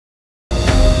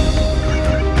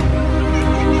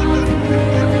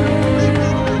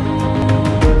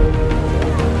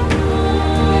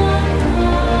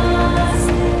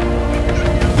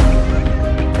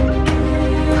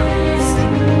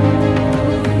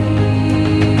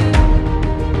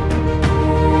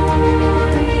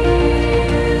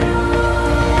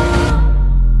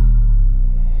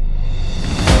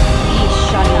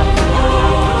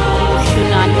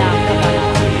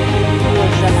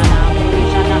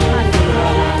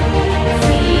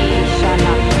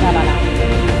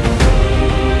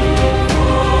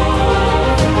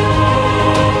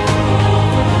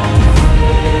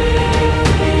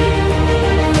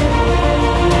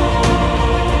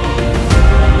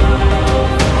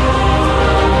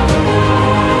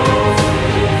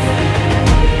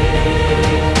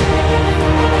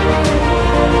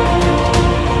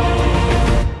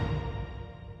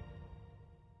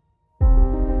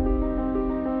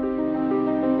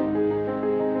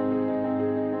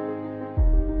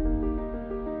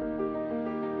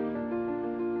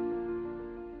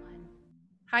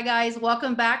Hi guys,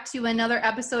 welcome back to another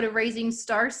episode of Raising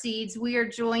Starseeds. We are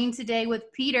joined today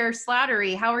with Peter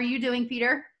Slattery. How are you doing,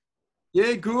 Peter?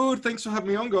 Yeah, good. Thanks for having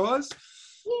me on, guys.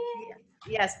 Yeah.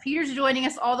 Yes, Peter's joining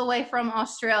us all the way from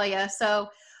Australia. So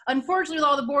unfortunately, with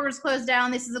all the borders closed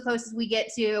down, this is the closest we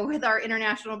get to with our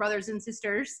international brothers and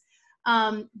sisters.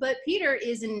 But Peter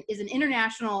is an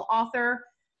international author,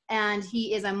 and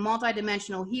he is a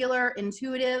multidimensional healer,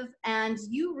 intuitive, and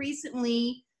you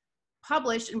recently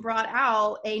published and brought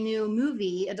out a new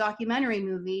movie, a documentary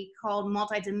movie called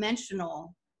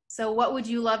Multidimensional. So what would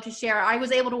you love to share? I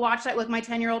was able to watch that with my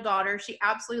 10-year-old daughter. She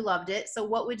absolutely loved it. So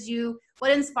what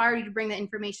inspired you to bring that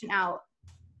information out?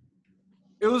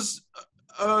 It was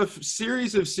a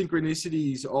series of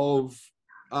synchronicities of,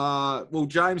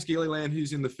 James Gilliland,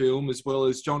 who's in the film, as well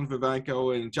as John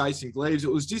Vivanco and Jason Gleaves.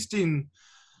 It was just in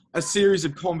a series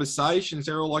of conversations.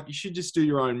 They were all like, you should just do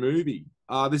your own movie.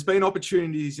 There's been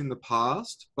opportunities in the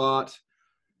past, but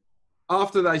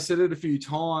after they said it a few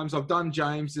times, I've done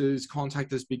James's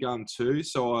Contact Has Begun too.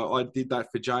 So I did that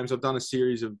for James. I've done a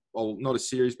series of, well, not a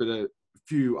series, but a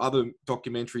few other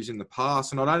documentaries in the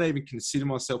past. And I don't even consider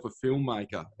myself a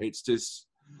filmmaker. It's just,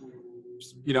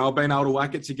 I've been able to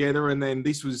whack it together. And then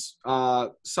this was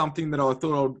something that I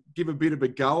thought I'd give a bit of a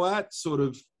go at, sort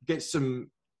of get some,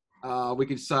 we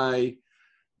could say,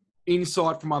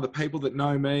 insight from other people that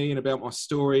know me and about my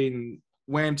story, and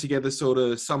wham together sort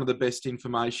of some of the best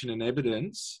information and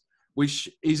evidence, which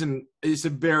is a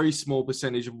very small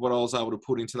percentage of what I was able to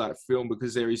put into that film,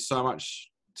 because there is so much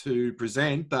to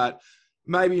present that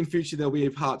maybe in future there'll be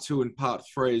a part 2 and part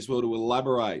 3 as well to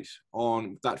elaborate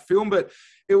on that film. But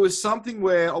it was something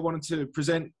where I wanted to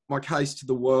present my case to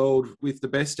the world with the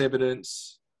best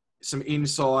evidence, some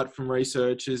insight from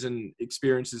researchers and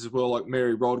experiences as well, like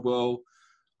Mary Rodwell,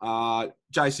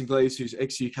 Jason Gleaves, who's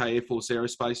ex-UK Air Force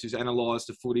Aerospace, who's analysed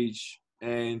the footage,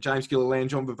 and James Gilliland,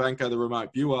 John Vivanco, the remote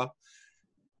viewer.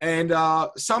 And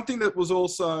something that was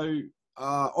also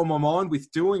on my mind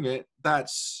with doing it,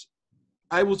 that's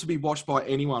able to be watched by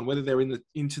anyone, whether they're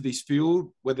into this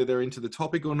field, whether they're into the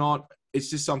topic or not.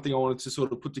 It's just something I wanted to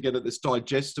sort of put together that's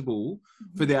digestible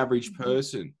for the average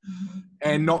person,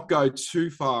 and not go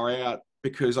too far out,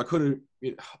 because I could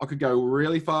go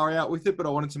really far out with it, but I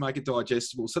wanted to make it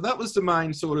digestible. So that was the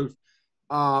main sort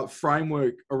of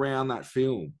framework around that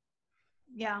film.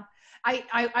 Yeah,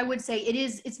 I would say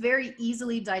it's very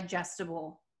easily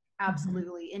digestible.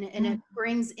 Absolutely. And it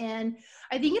brings in,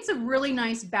 I think it's a really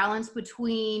nice balance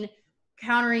between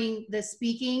countering the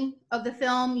speaking of the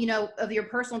film, of your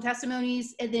personal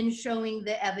testimonies, and then showing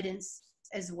the evidence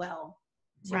as well.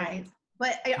 Right.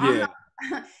 But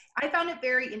I found it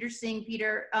very interesting,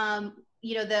 Peter.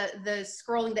 The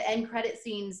scrolling, the end credit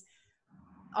scenes,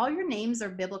 all your names are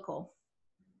biblical.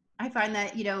 I find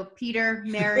that, Peter,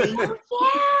 Mary,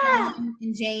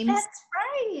 and James. That's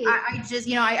right. I just,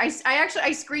 I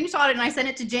screenshot it and I sent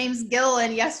it to James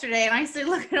Gilliland yesterday, and I said,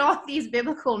 look at all these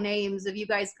biblical names of you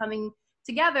guys coming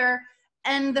together,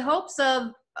 and the hopes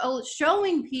of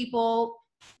showing people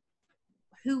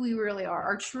who we really are,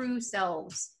 our true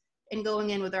selves, and going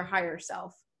in with our higher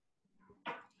self.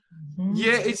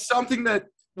 Yeah, it's something that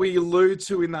we allude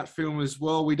to in that film as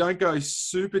well. We don't go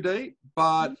super deep,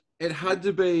 but it had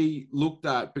to be looked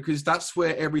at, because that's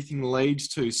where everything leads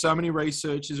to. So many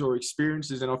researchers or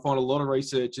experiences, and I find a lot of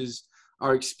researchers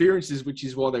are experiences, which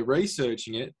is why they're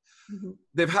researching it. Mm-hmm.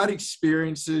 They've had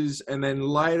experiences, and then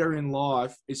later in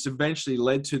life, it's eventually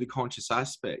led to the conscious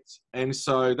aspect. And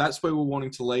so that's where we're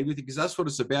wanting to lead with it, because that's what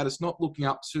it's about. It's not looking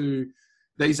up to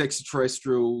these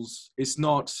extraterrestrials. It's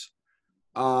not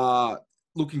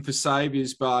looking for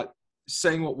saviors, but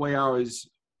seeing what we are as,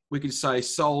 we could say,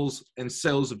 souls and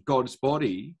cells of God's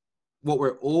body, what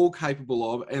we're all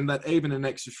capable of, and that even an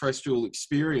extraterrestrial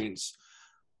experience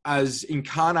as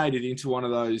incarnated into one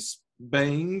of those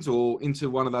beings or into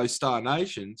one of those star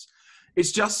nations,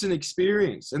 it's just an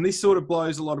experience. And this sort of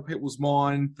blows a lot of people's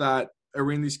mind that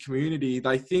are in this community.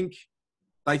 They think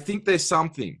there's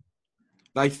something.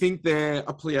 They think they're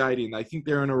a Pleiadian. They think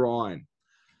they're an Orion.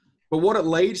 But what it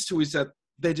leads to is that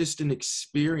they're just an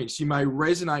experience. You may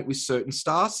resonate with certain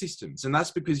star systems, and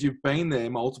that's because you've been there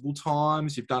multiple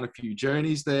times, you've done a few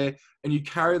journeys there, and you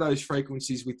carry those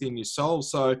frequencies within your soul.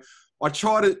 So I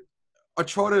try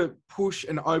to push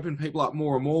and open people up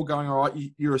more and more, going, all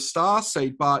right, you're a star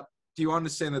seed, but do you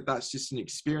understand that that's just an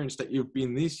experience, that you've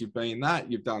been this, you've been that,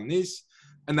 you've done this,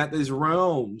 and that there's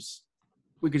realms,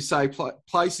 we could say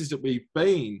places that we've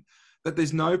been, that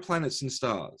there's no planets and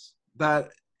stars,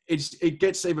 that it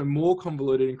gets even more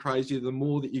convoluted and crazier the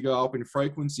more that you go up in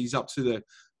frequencies up to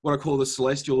what I call the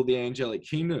celestial or the angelic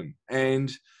kingdom.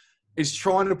 And is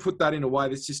trying to put that in a way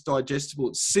that's just digestible.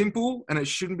 It's simple and it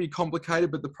shouldn't be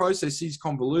complicated, but the process is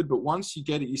convoluted. But once you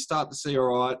get it, you start to see,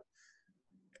 all right,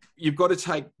 you've got to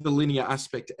take the linear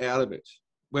aspect out of it.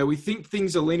 Where we think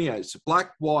things are linear, it's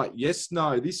black, white, yes,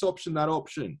 no, this option, that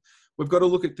option. We've got to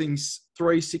look at things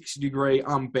 360-degree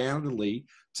unboundedly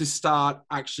to start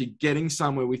actually getting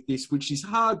somewhere with this, which is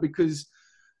hard because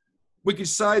we could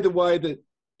say the way that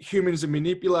humans are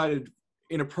manipulated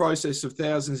in a process of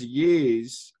thousands of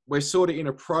years, we're sort of in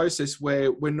a process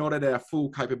where we're not at our full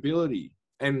capability.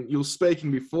 And you were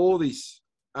speaking before this,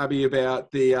 Abby,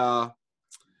 about the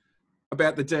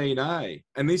DNA.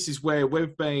 And this is where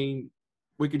we've been,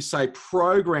 we could say,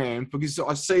 programmed, because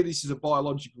I see this as a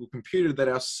biological computer, that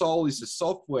our soul is the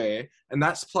software, and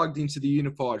that's plugged into the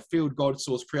unified field, God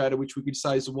source creator, which we could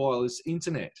say is a wireless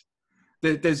internet.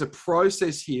 There's a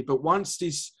process here, but once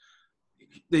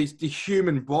the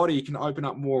human body can open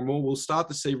up more and more, we'll start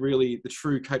to see really the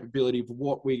true capability of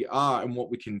what we are and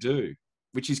what we can do,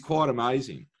 which is quite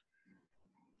amazing.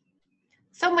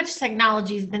 So much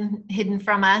technology has been hidden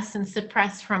from us and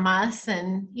suppressed from us.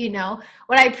 And, you know,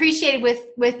 what I appreciated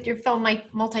with your film,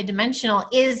 like Multidimensional,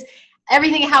 is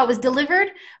everything, how it was delivered,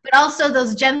 but also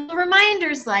those gentle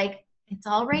reminders, like, it's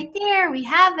all right there. We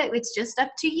have it. It's just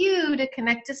up to you to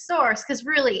connect to source. Because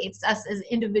really, it's us as an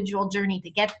individual journey to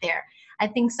get there. I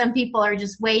think some people are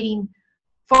just waiting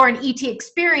for an ET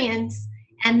experience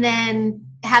and then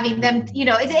having them, you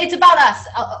know, it's about us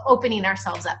opening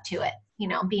ourselves up to it, you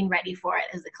know, being ready for it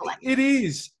as a collective. It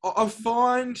is. I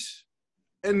find,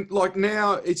 and like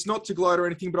now, it's not to gloat or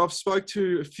anything, but I've spoke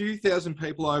to a few thousand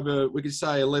people over, we could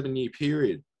say, 11-year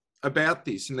period about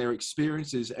this and their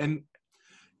experiences. And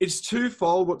it's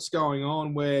twofold what's going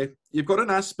on, where you've got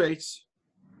an aspect,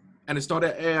 and it's not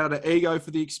out of ego for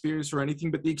the experience or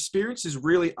anything, but the experiences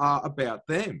really are about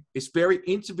them. It's very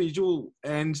individual,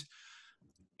 and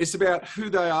it's about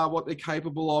who they are, what they're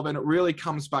capable of, and it really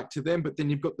comes back to them. But then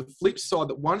you've got the flip side,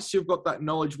 that once you've got that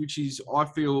knowledge, which is, I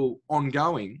feel,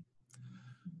 ongoing,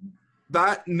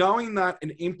 that knowing that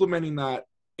and implementing that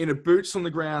in a boots on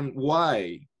the ground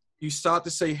way, you start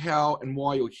to see how and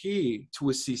why you're here to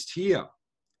assist here.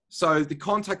 So the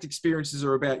contact experiences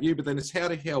are about you, but then it's how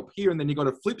to help here. And then you've got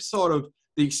a flip side of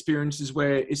the experiences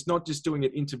where it's not just doing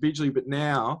it individually, but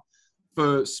now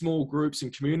for small groups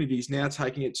and communities, now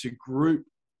taking it to group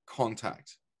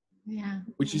contact,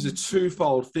 which is a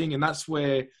twofold thing. And that's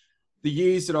where the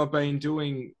years that I've been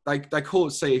doing, they call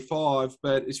it CE5,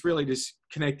 but it's really just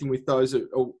connecting with those that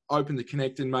are open to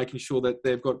connect and making sure that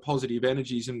they've got positive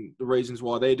energies and the reasons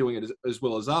why they're doing it as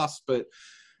well as us. But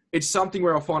it's something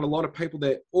where I find a lot of people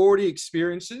that already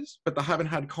experiences, but they haven't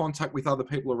had contact with other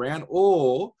people around,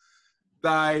 or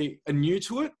they are new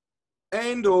to it,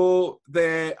 and or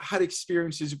they had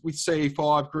experiences with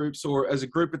CE5 groups or as a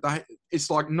group, but it's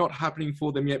like not happening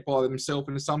for them yet by themselves.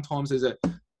 And sometimes there's a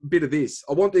bit of this,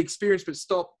 I want the experience, but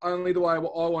stop only the way I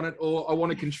want it, or I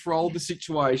want to control the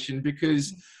situation,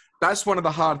 because that's one of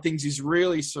the hard things, is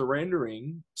really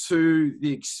surrendering to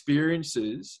the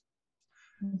experiences.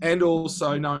 And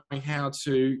also knowing how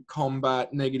to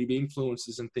combat negative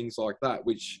influences and things like that,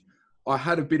 which I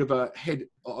had a bit of a head,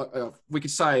 we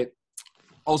could say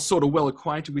I was sort of well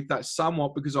acquainted with that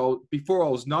somewhat, because before I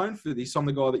was known for this, I'm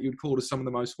the guy that you'd call to some of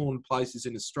the most haunted places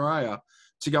in Australia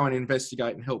to go and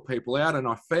investigate and help people out. And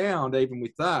I found, even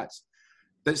with that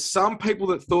some people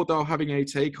that thought they were having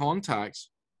ET contact,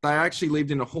 they actually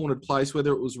lived in a haunted place,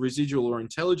 whether it was residual or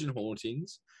intelligent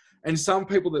hauntings. And some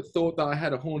people that thought that I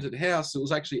had a haunted house, it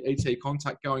was actually ET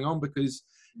contact going on, because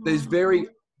there's very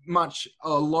much a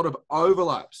lot of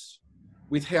overlaps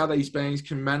with how these beings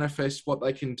can manifest, what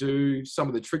they can do, some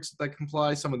of the tricks that they can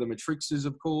play. Some of them are tricksters,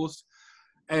 of course.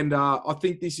 And I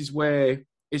think this is where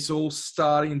it's all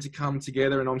starting to come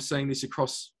together. And I'm seeing this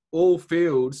across all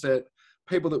fields, that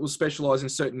people that will specialize in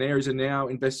certain areas are now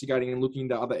investigating and looking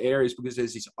into other areas, because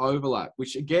there's this overlap,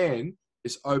 which again,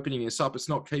 is opening us up. It's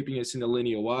not keeping us in a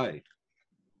linear way.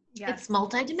 Yes. It's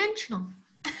multidimensional.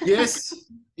 Yes.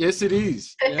 Yes, it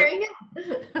is. There you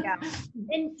go. Yeah.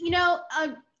 And, you know,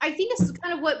 I think this is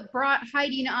kind of what brought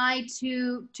Heidi and I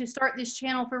to start this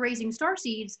channel for Raising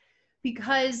Starseeds,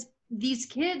 because these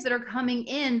kids that are coming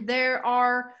in, they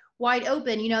are wide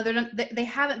open. You know, they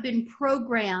haven't been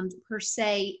programmed per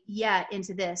se yet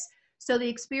into this. So the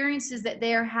experiences that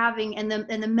they're having and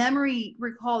the memory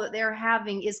recall that they're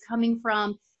having is coming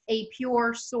from a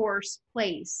pure source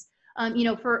place. You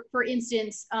know, for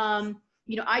instance,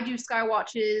 you know, I do sky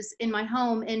watches in my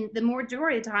home, and the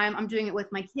majority of the time I'm doing it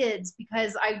with my kids,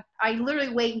 because I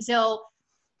literally wait until,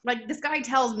 like, this guy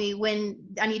tells me when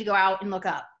I need to go out and look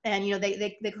up, and, you know,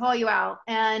 they call you out.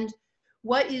 And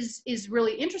what is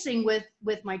really interesting with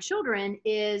my children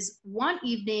is one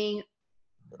evening,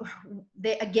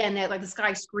 they like the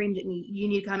sky screamed at me, you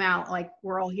need to come out, like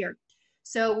we're all here.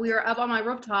 So we were up on my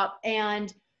rooftop,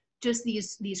 and just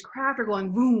these craft are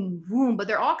going boom, boom, but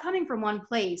they're all coming from one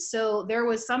place. So there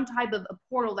was some type of a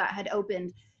portal that had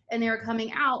opened, and they were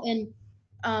coming out. And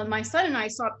my son and I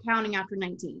stopped counting after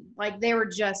 19. Like they were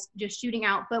just shooting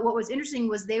out. But what was interesting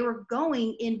was they were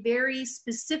going in very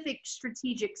specific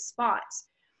strategic spots.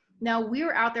 Now we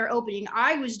were out there opening.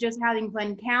 I was just having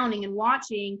fun counting and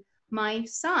watching. My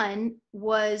son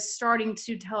was starting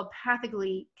to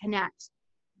telepathically connect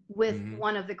with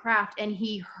one of the craft, and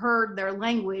he heard their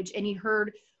language, and he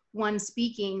heard one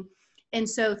speaking. And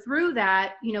so through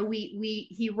that, you know,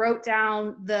 he wrote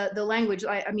down the language,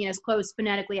 I mean, as close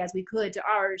phonetically as we could to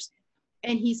ours.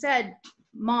 And he said,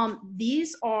 Mom,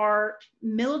 these are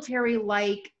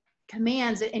military-like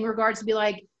commands in regards to be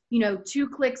like, you know, 2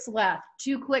 clicks left,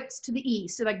 2 clicks to the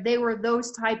east. So like they were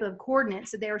those type of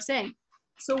coordinates that they were saying.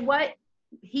 So what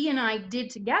he and I did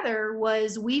together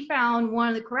was we found one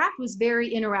of the craft was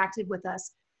very interactive with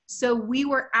us. So we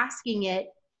were asking it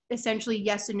essentially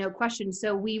yes and no questions.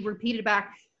 So we repeated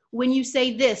back, when you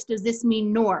say this, does this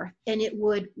mean north? And it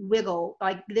would wiggle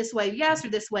like this way, yes, or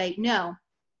this way, no.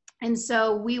 And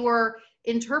so we were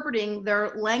interpreting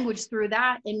their language through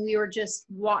that, and we were just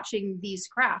watching these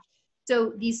craft.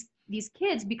 So these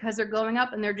kids, because they're growing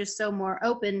up and they're just so more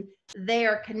open, they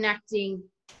are connecting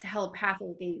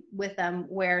telepathically with them,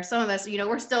 where some of us, you know,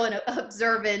 we're still in an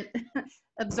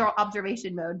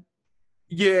observation mode.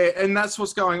 Yeah, and that's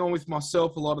what's going on with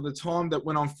myself a lot of the time, that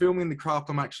when I'm filming the craft,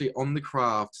 I'm actually on the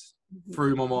craft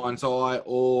through my mind's eye,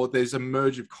 or there's a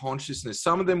merge of consciousness.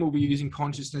 Some of them will be using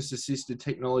consciousness-assisted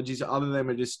technologies. Other of them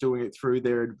are just doing it through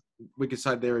their, we could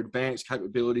say, their advanced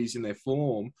capabilities in their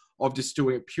form of just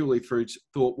doing it purely through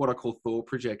thought, what I call thought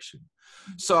projection.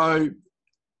 So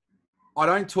I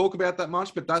don't talk about that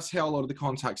much, but that's how a lot of the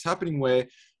contact's happening, where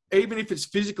even if it's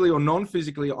physically or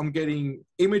non-physically, I'm getting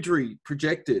imagery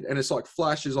projected, and it's like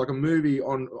flashes, like a movie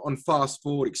on fast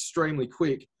forward extremely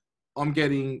quick. I'm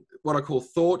getting what I call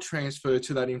thought transfer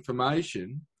to that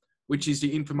information, which is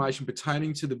the information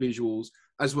pertaining to the visuals,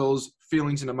 as well as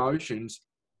feelings and emotions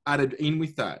added in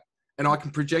with that. And I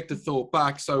can project a thought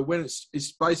back. So when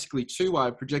it's basically two-way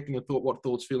of projecting a thought, what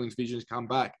thoughts, feelings, visions come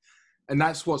back. And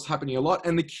that's what's happening a lot.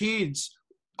 And the kids,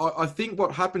 I think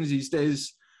what happens is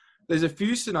there's a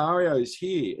few scenarios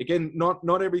here. Again,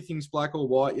 not everything's black or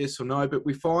white, yes or no, but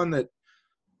we find that,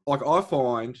 like I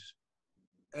find,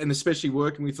 and especially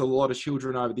working with a lot of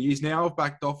children over the years, now I've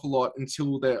backed off a lot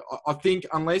until I think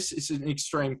unless it's an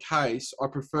extreme case, I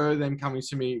prefer them coming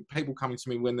to me, people coming to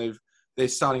me when they're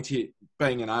starting to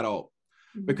being an adult,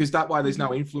 because that way there's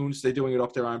no influence. They're doing it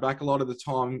off their own back. A lot of the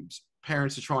times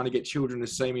parents are trying to get children to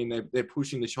see me, and they're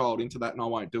pushing the child into that, and I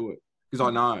won't do it because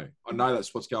I know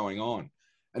that's what's going on.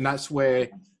 And that's where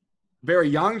very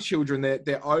young children,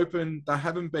 they're open. They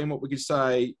haven't been, what we could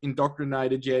say,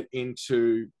 indoctrinated yet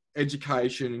into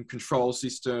education and control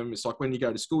system. It's like when you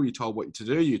go to school, you're told what to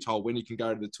do. You're told when you can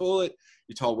go to the toilet.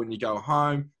 You're told when you go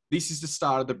home. This is the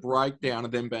start of the breakdown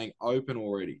of them being open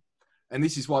already. And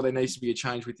this is why there needs to be a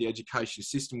change with the education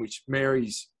system, which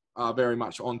Mary's very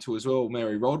much onto as well,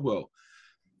 Mary Rodwell.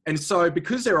 And so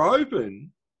because they're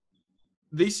open,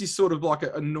 this is sort of like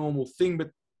a normal thing,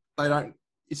 but they don't.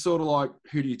 It's sort of like,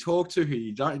 who do you talk to,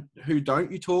 who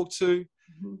don't you talk to?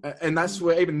 And that's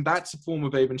where even that's a form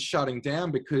of even shutting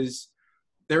down, because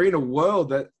they're in a world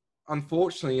that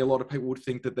unfortunately a lot of people would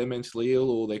think that they're mentally ill,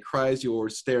 or they're crazy, or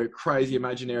it's their crazy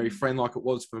imaginary friend, like it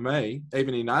was for me.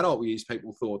 Even in adult years,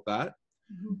 people thought that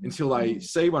until they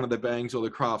see one of the beings or the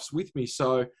crafts with me.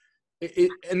 So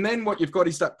and then what you've got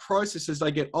is that process as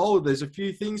they get older. There's a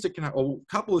few things that can, or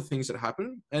a couple of things that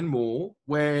happen and more,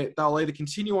 where they'll either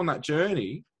continue on that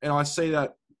journey, and I see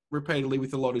that repeatedly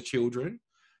with a lot of children.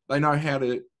 They know how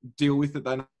to deal with it.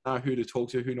 They know who to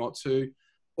talk to, who not to,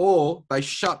 or they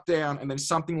shut down, and then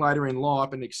something later in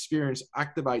life, an experience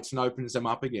activates and opens them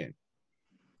up again.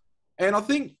 And I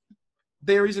think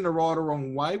there isn't a right or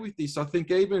wrong way with this. I think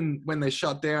even when they're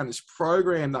shut down, it's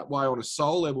programmed that way on a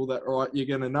soul level, that, all right, you're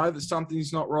going to know that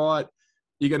something's not right.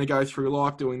 You're going to go through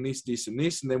life doing this, this, and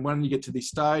this. And then when you get to this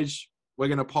stage, we're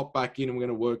going to pop back in and we're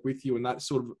going to work with you. And that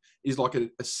sort of is like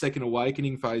a second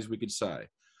awakening phase, we could say.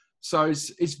 So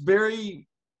it's very,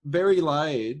 very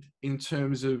layered in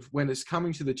terms of when it's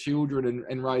coming to the children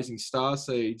and raising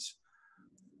starseeds.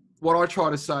 What I try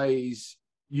to say is,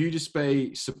 you just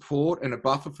be support and a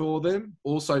buffer for them.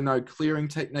 Also know clearing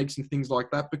techniques and things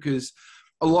like that, because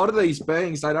a lot of these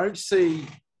beings, they don't see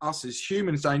us as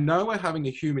humans. They know we're having a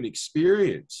human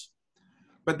experience,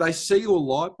 but they see your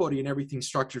light body and everything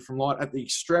structured from light at the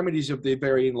extremities of their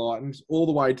very enlightened, all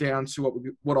the way down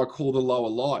to what I call the lower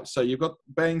light. So you've got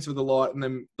beings of the light and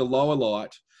then the lower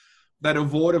light that are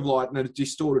void of light and a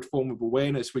distorted form of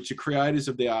awareness, which are creators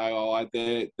of the AI.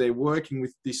 They're working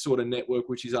with this sort of network,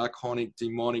 which is archonic,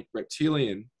 demonic,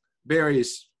 reptilian,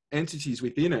 various entities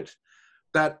within it,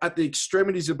 that at the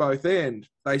extremities of both ends,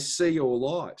 they see your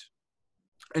light.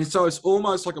 And so it's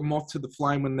almost like a moth to the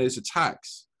flame when there's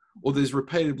attacks, or there's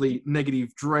repeatedly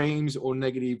negative dreams or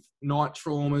negative night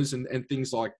traumas and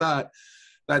things like that,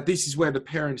 that this is where the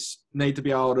parents need to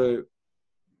be able to,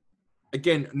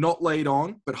 again, not lead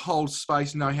on, but hold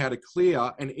space, know how to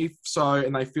clear. And if so,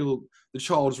 and they feel the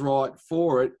child's right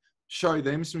for it, show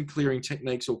them some clearing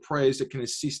techniques or prayers that can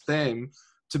assist them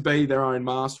to be their own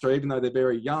master, even though they're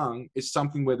very young. It's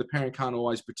something where the parent can't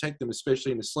always protect them,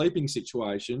 especially in a sleeping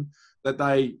situation, that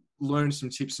they learn some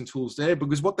tips and tools there,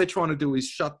 because what they're trying to do is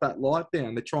shut that light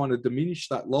down. They're trying to diminish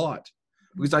that light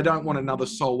because they don't want another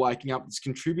soul waking up that's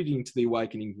contributing to the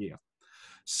awakening here.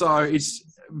 So it's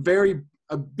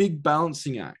a big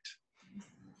balancing act.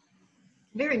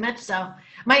 Very much so.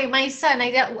 My son,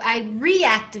 I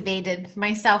reactivated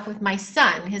myself with my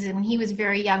son, because when he was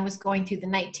very young, was going through the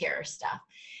night terror stuff.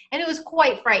 And it was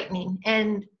quite frightening.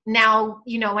 And now,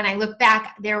 you know, when I look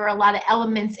back, there were a lot of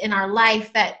elements in our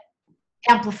life that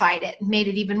amplified it, made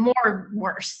it even more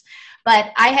worse.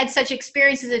 But I had such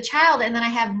experience as a child, and then I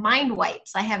have mind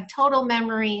wipes. I have total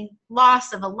memory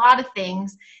loss of a lot of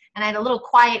things, and I had a little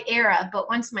quiet era. But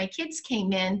once my kids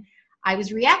came in, I was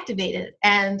reactivated,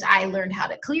 and I learned how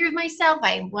to clear myself.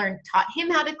 I taught him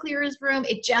how to clear his room.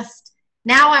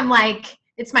 Now I'm like,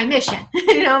 it's my mission.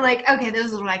 You know, I'm like, okay,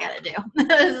 this is what I got to do.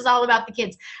 This is all about the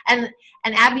kids. And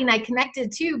Abby and I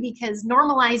connected too, because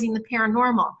normalizing the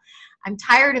paranormal. I'm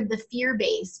tired of the fear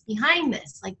base behind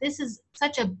this. Like, this is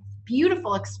such a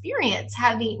beautiful experience,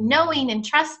 knowing and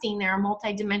trusting there are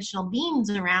multidimensional beings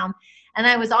around. And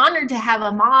I was honored to have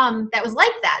a mom that was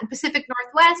like that. In Pacific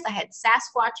Northwest, I had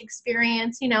Sasquatch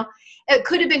experience. You know, it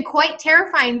could have been quite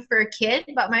terrifying for a kid,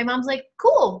 but my mom's like,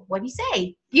 cool, what do you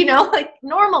say? You know, like,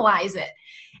 normalize it.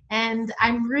 And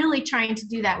I'm really trying to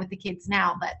do that with the kids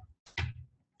now, but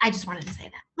I just wanted to say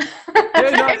that. Yeah,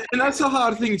 no, and that's a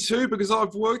hard thing too, because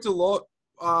I've worked a lot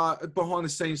behind the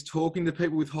scenes talking to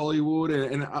people with Hollywood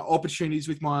and opportunities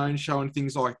with my own show and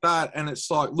things like that. And it's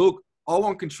like, look, I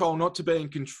want control, not to be in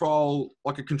control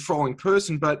like a controlling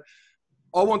person, but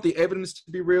I want the evidence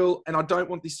to be real, and I don't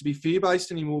want this to be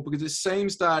fear-based anymore, because it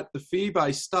seems that the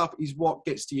fear-based stuff is what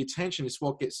gets the attention, it's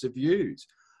what gets the views.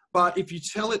 But if you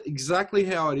tell it exactly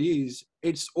how it is,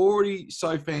 it's already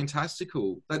so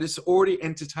fantastical that it's already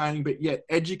entertaining, but yet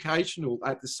educational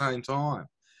at the same time.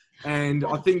 And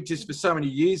I think just for so many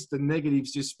years, the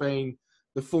negative's just been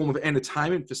the form of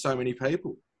entertainment for so many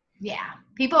people. Yeah,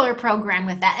 people are programmed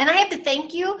with that. And I have to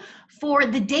thank you for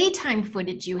the daytime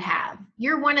footage you have.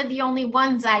 You're one of the only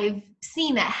ones I've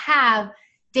seen that have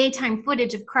daytime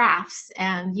footage of crafts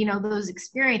and, you know, those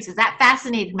experiences. That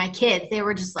fascinated my kids. They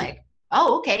were just like,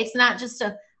 oh, okay, it's not just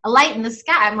a light in the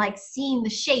sky. I'm like seeing the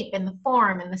shape and the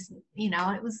form and this, you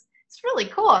know, it's really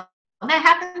cool. And that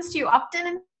happens to you often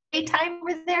in daytime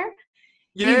over there?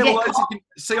 Yeah, well, as you can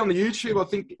see on the YouTube, I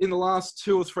think in the last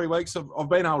 2 or 3 weeks, I've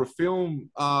been able to film.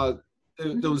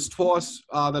 There was twice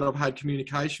that I've had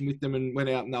communication with them and went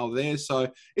out and they were there.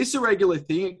 So it's a regular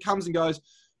thing. It comes and goes.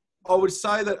 I would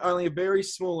say that only a very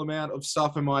small amount of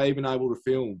stuff am I even able to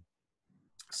film.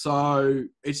 So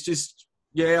it's just,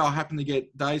 yeah, I happen to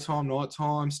get daytime,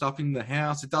 nighttime stuff in the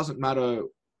house. It doesn't matter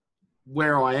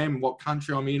where I am, what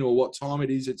country I'm in, or what time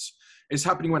it is. It's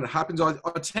happening when it happens. I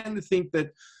tend to think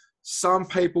that some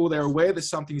people, they're aware that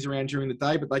something's around during the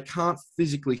day, but they can't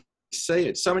physically see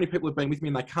it. So many people have been with me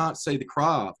and they can't see the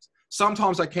craft.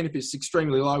 Sometimes they can if it's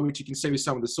extremely low, which you can see with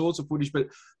some of the sorts of footage. But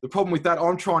the problem with that,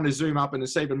 I'm trying to zoom up and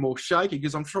it's even more shaky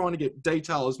because I'm trying to get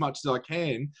detail as much as I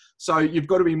can. So you've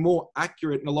got to be more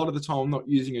accurate. And a lot of the time I'm not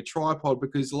using a tripod,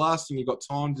 because the last thing you've got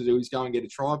time to do is go and get a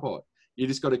tripod. You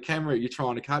just got a camera, you're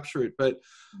trying to capture it. But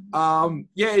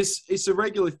yeah, it's a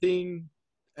regular thing.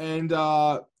 And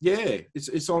yeah,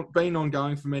 it's been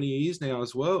ongoing for many years now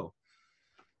as well.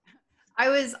 I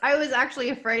was actually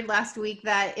afraid last week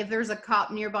that if there's a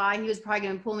cop nearby, he was probably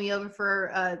going to pull me over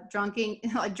for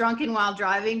drunken while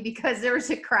driving, because there was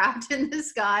a craft in the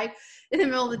sky in the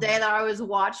middle of the day that I was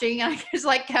watching. And I just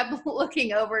like kept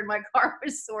looking over and my car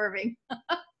was swerving.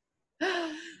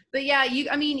 But yeah,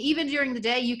 I mean, even during the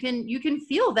day, you can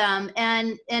feel them.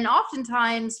 And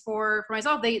oftentimes for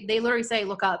myself, they literally say,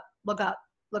 look up, look up,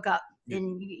 look up.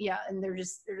 And yeah, and they're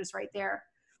just right there.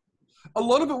 A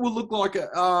lot of it will look like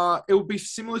it will be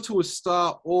similar to a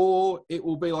star, or it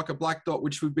will be like a black dot,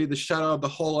 which would be the shadow of the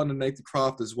hole underneath the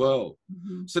craft as well.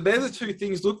 Mm-hmm. So they're the two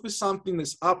things. Look for something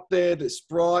that's up there, that's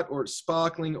bright, or it's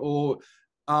sparkling, or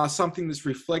something that's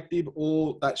reflective,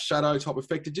 or that shadow type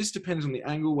effect. It just depends on the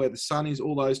angle, where the sun is,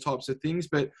 all those types of things.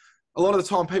 But a lot of the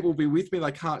time people will be with me,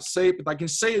 they can't see it, but they can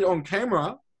see it on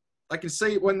camera. They can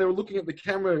see it when they're looking at the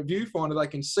camera viewfinder, they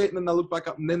can see it, and then they look back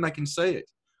up and then they can see it.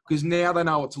 Because now they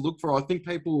know what to look for. I think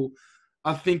people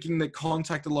are thinking that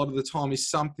contact a lot of the time is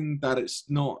something that it's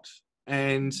not.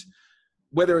 And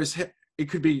whether it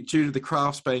could be due to the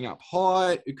crafts being up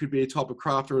high, it could be a type of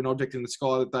craft or an object in the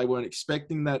sky that they weren't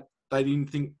expecting, that they didn't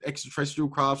think extraterrestrial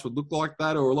crafts would look like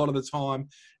that. Or a lot of the time,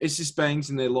 it's just beings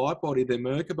in their light body, their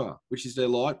Merkaba, which is their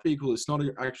light vehicle. It's not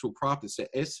an actual craft, it's their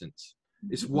essence.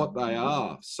 It's what they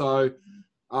are. So,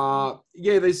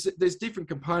 yeah, there's different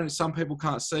components. Some people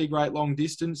can't see great long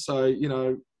distance. So, you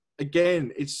know,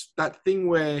 again, it's that thing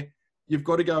where you've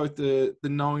got to go with the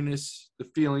knowingness, the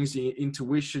feelings, the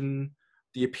intuition,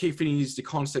 the epiphanies, the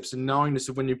concepts and knowingness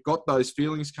of when you've got those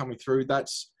feelings coming through. That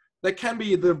can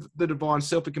be the divine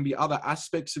self. It can be other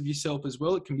aspects of yourself as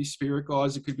well. It can be spirit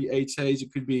guides. It could be ETs.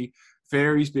 It could be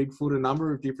fairies, Bigfoot, a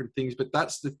number of different things. But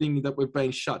that's the thing that we've been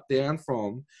shut down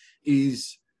from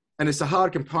is, and it's a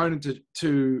hard component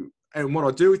to, and what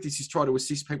I do with this is try to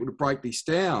assist people to break this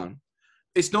down.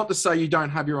 It's not to say you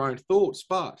don't have your own thoughts,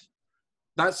 but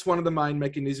that's one of the main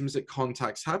mechanisms that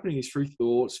contact's happening is through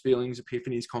thoughts, feelings,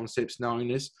 epiphanies, concepts,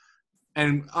 knowingness.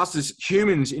 And us as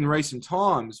humans in recent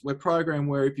times, we're programmed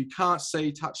where if you can't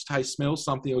see, touch, taste, smell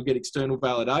something or get external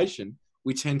validation,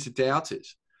 we tend to doubt it.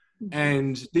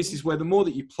 And this is where the more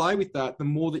that you play with that, the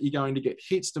more that you're going to get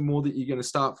hits, the more that you're going to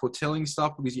start foretelling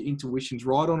stuff because your intuition's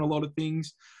right on a lot of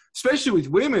things. Especially with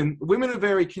women, women are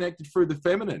very connected through the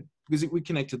feminine because we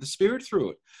connect to the spirit through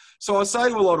it. So I say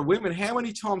to a lot of women, how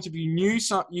many times have you knew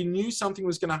something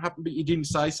was going to happen, but you didn't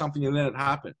say something and then it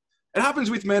happened? It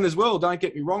happens with men as well, don't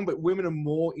get me wrong, but women are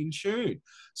more in tune.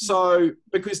 So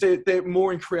because they're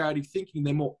more in creative thinking,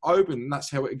 they're more open, and that's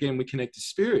how, again, we connect to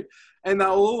spirit. And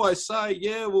they'll always say,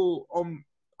 yeah, well,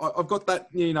 I've got that,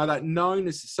 you know, that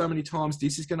knownness so many times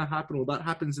this is going to happen or that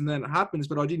happens and then it happens,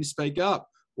 but I didn't speak up.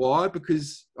 Why?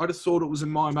 Because I just thought it was in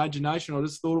my imagination. I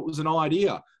just thought it was an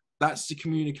idea. That's the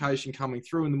communication coming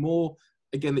through. And the more,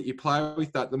 again, that you play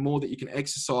with that, the more that you can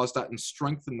exercise that and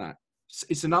strengthen that.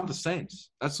 It's another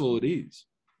sense. That's all it is.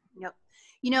 Yep.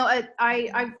 You know,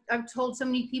 I've told so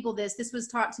many people this. This was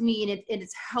taught to me, and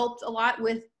it's helped a lot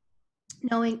with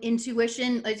knowing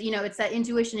intuition. You know, it's that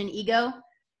intuition and ego.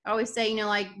 I always say, you know,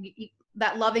 like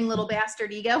that loving little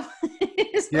bastard ego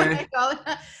is what I call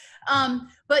it.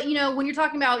 But you know, when you're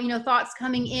talking about, you know, thoughts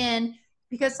coming in,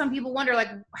 because some people wonder,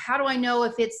 like, how do I know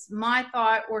if it's my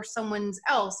thought or someone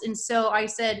else? And so I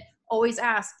said, always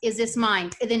ask, is this mine?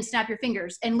 And then snap your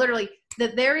fingers. And literally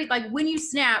like when you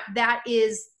snap, that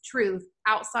is truth.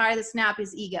 Outside of the snap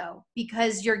is ego,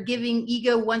 because you're giving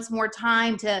ego once more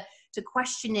time to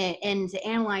question it and to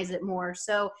analyze it more.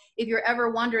 So if you're ever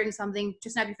wondering something,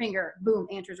 just snap your finger, boom,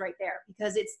 answer's right there,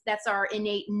 because that's our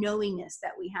innate knowingness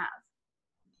that we have.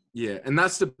 Yeah, and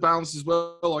that's the balance as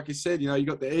well. Like you said, you know, you've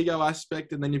got the ego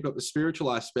aspect and then you've got the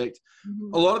spiritual aspect.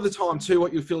 Mm-hmm. A lot of the time too,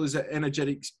 what you feel is an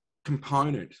energetic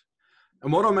component.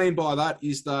 And what I mean by that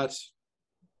is that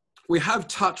we have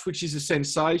touch, which is a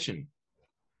sensation.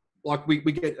 Like we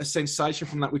get a sensation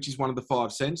from that, which is one of the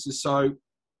five senses. So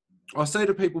I say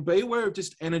to people, be aware of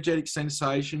just energetic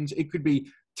sensations. It could be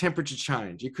temperature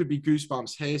change. It could be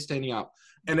goosebumps, hair standing up,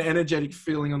 an energetic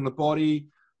feeling on the body.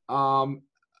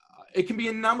 It can be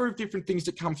a number of different things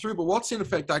that come through, but what's in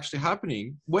effect actually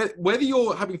happening, whether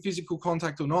you're having physical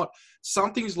contact or not,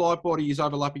 something's light body is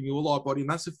overlapping your light body, and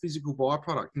that's a physical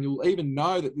byproduct. And you'll even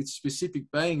know that with specific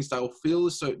beings, they'll feel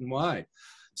a certain way.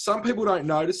 Some people don't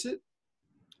notice it,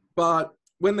 but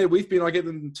when they're with me and I get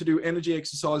them to do energy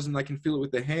exercises and they can feel it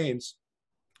with their hands,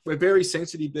 we're very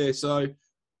sensitive there. So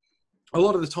a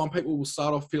lot of the time people will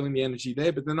start off feeling the energy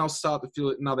there, but then they'll start to feel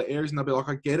it in other areas and they'll be like,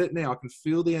 I get it now, I can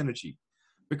feel the energy.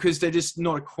 Because they're just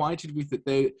not acquainted with it.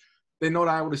 They're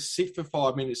not able to sit for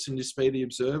 5 minutes and just be the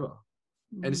observer.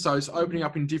 Mm-hmm. And so it's opening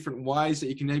up in different ways that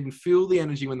you can even feel the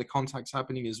energy when the contact's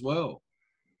happening as well.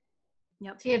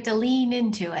 Yep. So you have to lean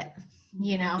into it,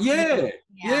 you know? Yeah.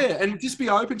 And just be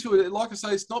open to it. Like I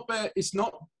say, it's not bad. It's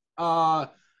not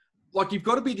like you've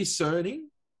got to be discerning.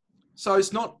 So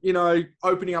it's not, you know,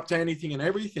 opening up to anything and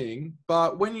everything,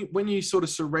 but when you sort of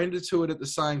surrender to it at the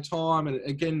same time, and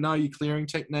again, know your clearing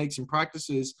techniques and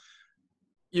practices,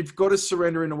 you've got to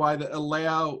surrender in a way that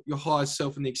allow your higher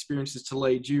self and the experiences to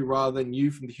lead you rather than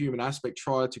you from the human aspect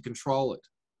try to control it.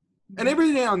 And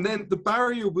every now and then the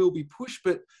barrier will be pushed,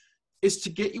 but it's to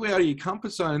get you out of your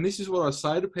comfort zone. And this is what I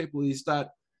say to people is that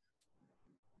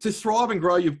to thrive and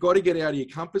grow, you've got to get out of your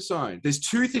comfort zone. There's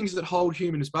two things that hold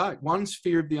humans back. One's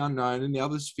fear of the unknown and the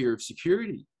other's fear of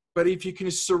security. But if you can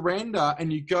surrender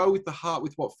and you go with the heart,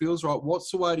 with what feels right,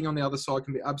 what's awaiting on the other side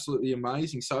can be absolutely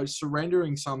amazing. So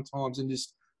surrendering sometimes and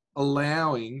just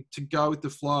allowing to go with the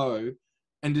flow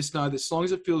and just know that as long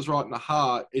as it feels right in the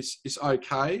heart, it's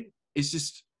okay. It's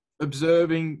just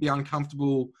observing the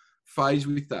uncomfortable phase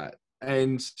with that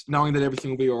and knowing that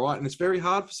everything will be all right. And it's very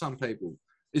hard for some people.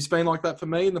 It's been like that for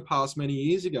me in the past many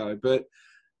years ago, but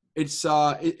it's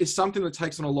something that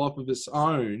takes on a life of its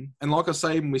own. And like I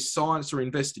say, even with science or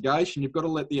investigation, you've got to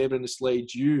let the evidence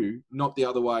lead you, not the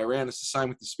other way around. It's the same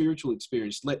with the spiritual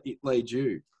experience. Let it lead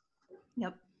you.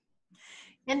 Yep.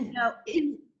 And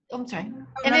I'm sorry.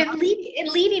 And in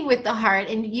leading with the heart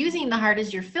and using the heart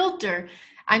as your filter,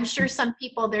 I'm sure some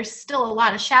people, there's still a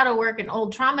lot of shadow work and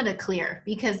old trauma to clear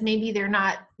because maybe they're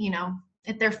not,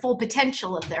 at their full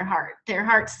potential of their heart. Their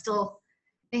heart's still,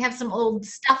 they have some old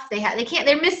stuff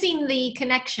they're missing the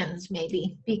connections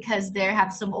maybe because they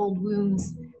have some old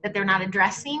wounds that they're not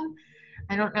addressing.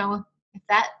 I don't know if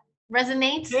that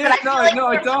resonates. Yeah,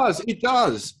 it does. It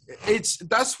does.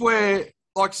 That's where,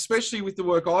 like, especially with the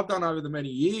work I've done over the many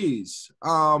years,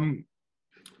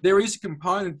 there is a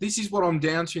component. This is what I'm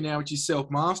down to now, which is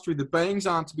self-mastery. The beings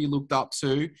aren't to be looked up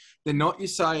to. They're not your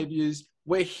saviors.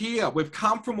 We're here. We've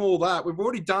come from all that. We've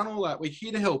already done all that. We're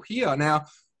here to help here. Now,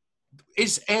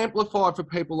 it's amplified for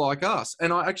people like us.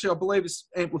 And I believe it's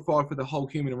amplified for the whole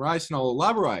human race, and I'll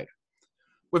elaborate.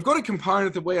 We've got a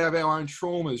component that we have our own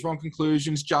traumas, wrong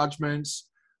conclusions, judgments.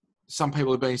 Some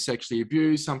people have been sexually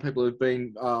abused. Some people have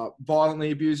been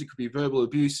violently abused. It could be verbal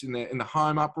abuse in the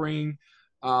home upbringing,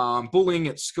 bullying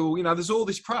at school. There's all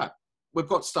this crap. We've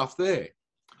got stuff there.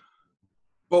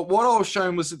 But what I was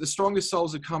shown was that the strongest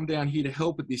souls have come down here to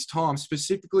help at this time,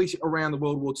 specifically around the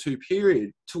World War II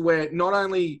period, to where not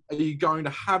only are you going to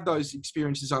have those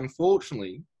experiences,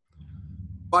 unfortunately,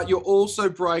 but you're also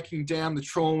breaking down the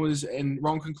traumas and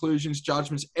wrong conclusions,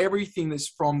 judgments, everything that's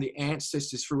from the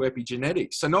ancestors through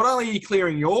epigenetics. So not only are you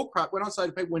clearing your crap, when I say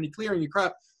to people, when you're clearing your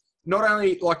crap, not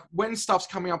only like when stuff's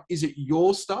coming up, is it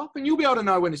your stuff? And you'll be able to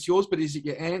know when it's yours, but is it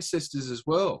your ancestors as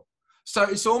well? So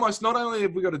it's almost not only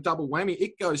have we got a double whammy,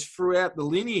 it goes throughout the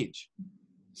lineage.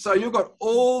 So you've got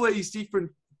all these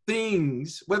different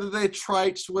things, whether they're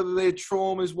traits, whether they're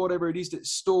traumas, whatever it is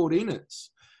that's stored in us.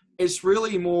 It's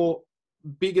really more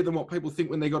bigger than what people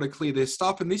think when they got to clear their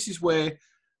stuff. And this is where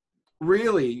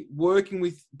really working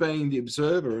with being the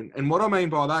observer. And what I mean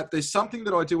by that, there's something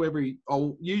that I do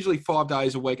usually 5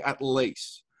 days a week at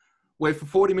least, where for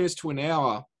 40 minutes to an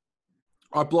hour,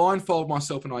 I blindfold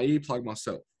myself and I earplug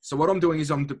myself. So what I'm doing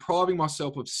is I'm depriving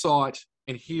myself of sight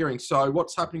and hearing. So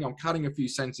what's happening, I'm cutting a few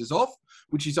senses off,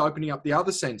 which is opening up the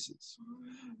other senses.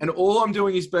 And all I'm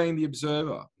doing is being the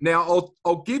observer. Now,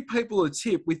 I'll give people a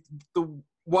tip with the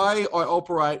way I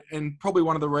operate, and probably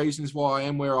one of the reasons why I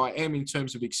am where I am in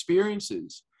terms of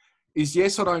experiences is,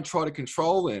 yes, I don't try to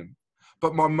control them,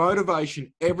 but my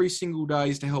motivation every single day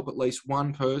is to help at least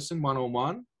one person,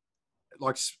 one-on-one,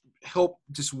 like help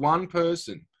just one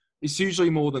person. It's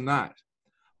usually more than that.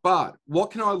 But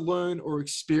what can I learn or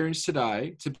experience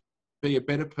today to be a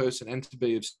better person and to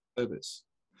be of service?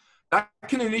 That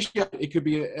can initiate, it could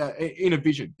be in a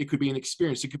vision. It could be an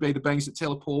experience. It could be the beings that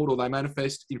teleport or they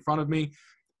manifest in front of me.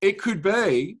 It could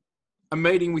be a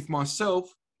meeting with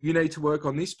myself. You need to work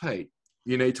on this, Pete.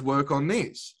 You need to work on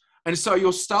this. And so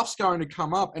your stuff's going to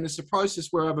come up. And it's a process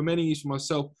where over many years for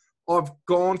myself, I've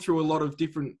gone through a lot of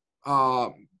different,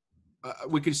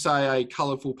 we could say a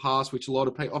colourful past, which a lot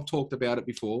of people, I've talked about it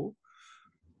before.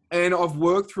 And I've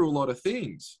worked through a lot of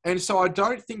things. And so I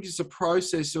don't think it's a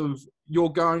process of you're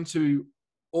going to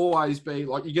always be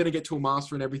like, you're going to get to a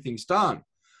master and everything's done.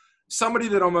 Somebody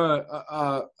that I'm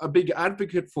a big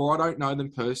advocate for, I don't know them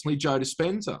personally, Joe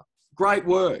Dispenza. Great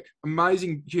work,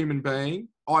 amazing human being.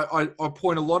 I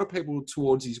point a lot of people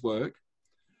towards his work.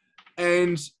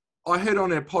 And I heard on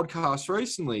their podcast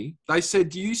recently, they said,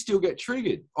 do you still get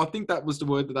triggered? I think that was the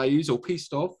word that they used, or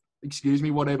pissed off, excuse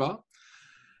me, whatever.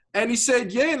 And he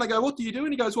said, yeah. And they go, what do you do?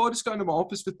 And he goes, well, I just go into my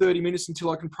office for 30 minutes until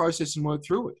I can process and work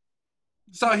through it.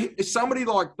 So it's somebody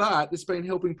like that that's been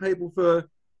helping people for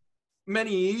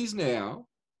many years now.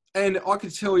 And I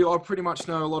could tell you, I pretty much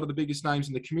know a lot of the biggest names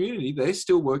in the community. They're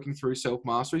still working through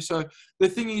self-mastery. So the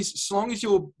thing is, as long as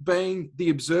you're being the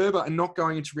observer and not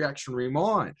going into reactionary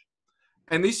mind,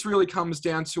 and this really comes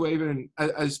down to even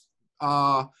as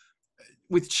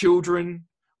with children,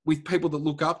 with people that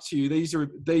look up to you,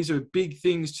 these are big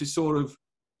things to sort of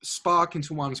spark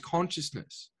into one's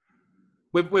consciousness.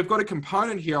 we've got a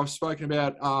component here I've spoken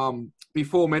about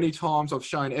before many times. I've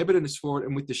shown evidence for it,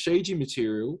 and with the Shiji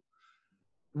material,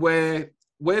 where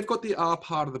we've got the R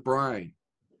part of the brain.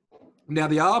 Now,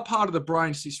 the R part of the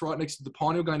brain sits right next to the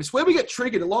pineal gland. It's where we get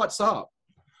triggered. It lights up.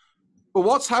 But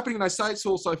what's happening, they say it's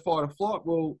also fight or flight.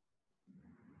 Well,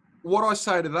 what I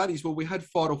say to that is, well, we had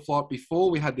fight or flight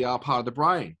before we had the R part of the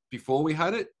brain. Before we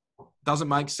had it, doesn't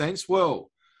make sense. Well,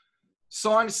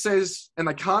 science says, and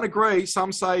they can't agree,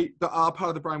 some say the R part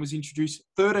of the brain was introduced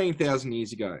 13,000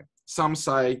 years ago. Some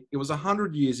say it was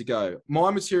 100 years ago.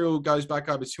 My material goes back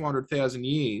over 200,000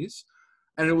 years,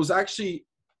 and it was actually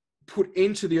put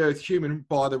into the earth human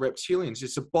by the reptilians.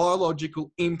 It's a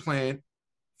biological implant,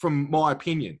 from my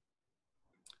opinion.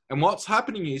 And what's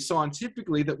happening is,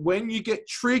 scientifically, that when you get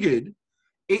triggered,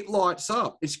 it lights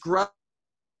up. It's grabbing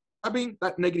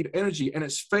that negative energy, and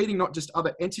it's feeding not just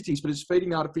other entities, but it's feeding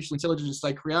the artificial intelligence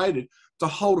they created to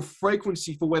hold a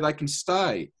frequency for where they can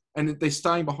stay. And they're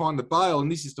staying behind the veil.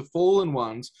 And this is the fallen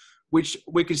ones, which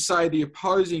we could say the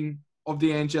opposing of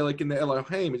the angelic and the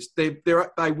Elohim. They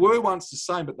were once the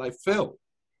same, but they fell.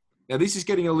 Now, this is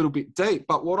getting a little bit deep,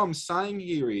 but what I'm saying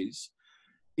here is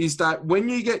that when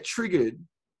you get triggered,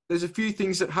 there's a few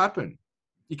things that happen.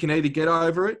 You can either get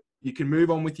over it, you can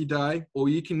move on with your day, or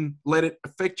you can let it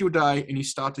affect your day and you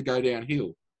start to go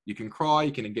downhill. You can cry,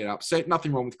 you can get upset.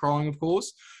 Nothing wrong with crying, of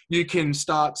course. You can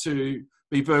start to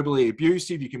be verbally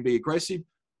abusive, you can be aggressive.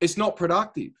 It's not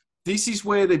productive. This is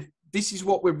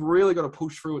what we've really got to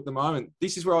push through at the moment.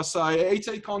 This is where I say,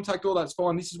 ET contact, all that's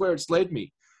fine. This is where it's led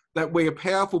me, that we are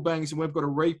powerful beings and we've got to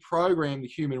reprogram the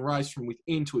human race from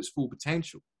within to its full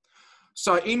potential.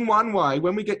 So in one way,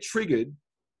 when we get triggered,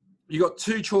 you've got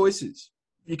two choices.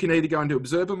 You can either go into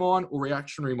observer mind or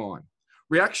reactionary mind.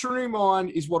 Reactionary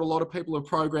mind is what a lot of people are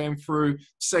programmed through,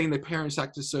 seeing their parents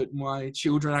act a certain way,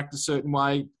 children act a certain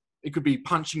way. It could be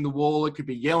punching the wall, it could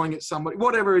be yelling at somebody,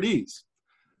 whatever it is.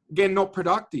 Again, not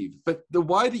productive. But the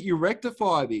way that you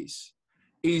rectify this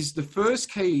is, the first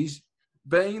key is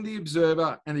being the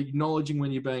observer and acknowledging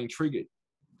when you're being triggered.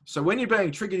 So when you're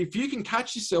being triggered, if you can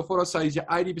catch yourself, what I say is you're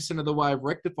 80% of the way of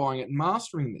rectifying it and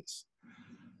mastering this.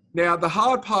 Now, the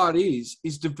hard part is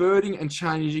diverting and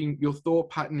changing your thought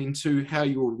pattern into how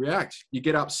you will react. You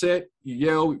get upset, you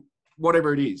yell,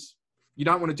 whatever it is. You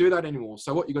don't want to do that anymore.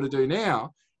 So what you've got to do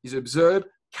now is observe,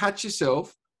 catch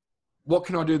yourself. What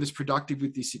can I do that's productive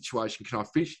with this situation? Can I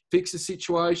fix the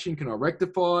situation? Can I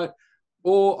rectify it?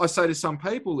 Or I say to some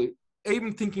people,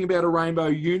 even thinking about a rainbow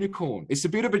unicorn, it's a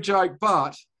bit of a joke,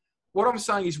 but what I'm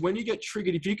saying is, when you get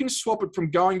triggered, if you can swap it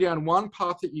from going down one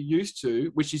path that you're used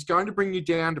to, which is going to bring you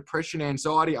down depression,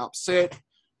 anxiety, upset,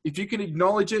 if you can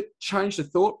acknowledge it, change the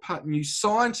thought pattern, you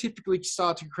scientifically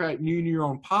start to create new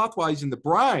neuron pathways in the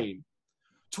brain,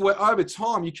 to where over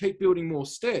time you keep building more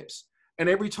steps. And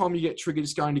every time you get triggered,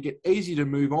 it's going to get easier to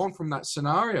move on from that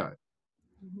scenario.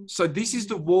 So this is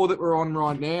the war that we're on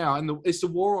right now. And it's the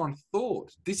war on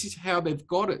thought. This is how they've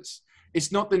got us.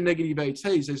 It's not the negative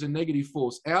ETs. There's a negative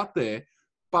force out there,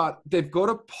 but they've got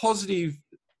a positive,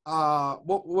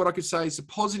 what I could say is a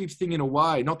positive thing in a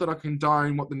way. Not that I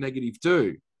condone what the negative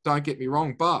do. Don't get me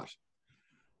wrong, but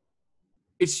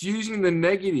it's using the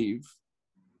negative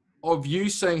of you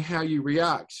seeing how you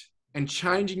react and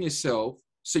changing yourself.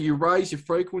 So you raise your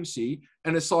frequency,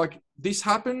 and it's like, this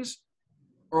happens,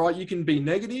 all right, you can be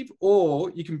negative,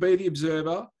 or you can be the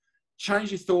observer,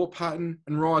 change your thought pattern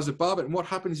and rise above it. And what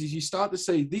happens is you start to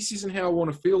see, this isn't how I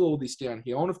want to feel all this down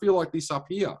here. I want to feel like this up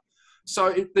here.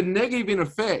 So the negative, in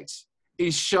effect,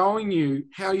 is showing you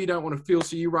how you don't want to feel,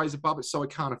 so you raise above it so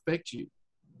it can't affect you.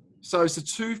 So it's a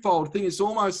twofold thing. It's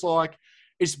almost like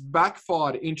it's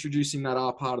backfired introducing that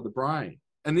R part of the brain.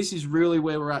 And this is really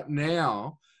where we're at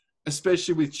now,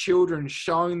 especially with children,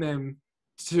 showing them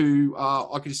to,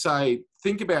 I could say,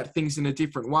 think about things in a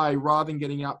different way rather than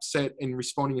getting upset and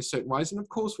responding in certain ways. And of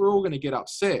course, we're all going to get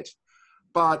upset,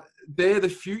 but they're the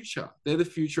future. They're the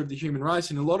future of the human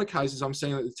race. In a lot of cases, I'm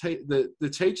saying that the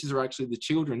teachers are actually the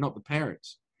children, not the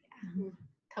parents. Mm-hmm.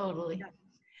 Totally.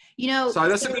 You know, so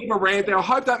that's a bit of a rant there. I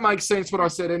hope that makes sense what I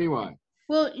said anyway.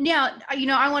 Well, now,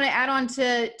 I want to add on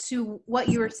to what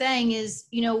you were saying is,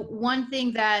 one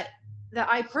thing that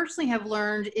I personally have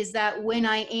learned is that when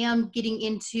I am getting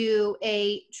into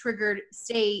a triggered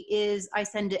state, is I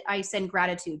send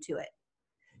gratitude to it.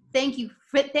 Thank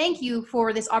you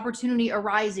for this opportunity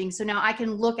arising. So now I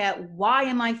can look at, why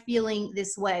am I feeling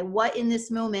this way? What in this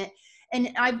moment?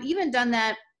 And I've even done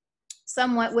that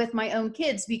somewhat with my own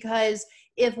kids, because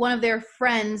if one of their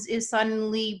friends is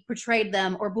suddenly betrayed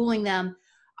them or bullying them,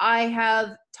 I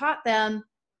have taught them,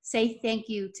 say thank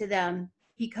you to them,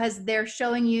 because they're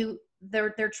showing you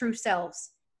their true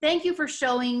selves. thank you for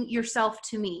showing yourself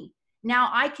to me. Now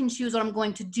I can choose what I'm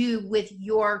going to do with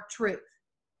your truth.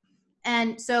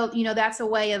 And so, you know, that's a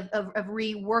way of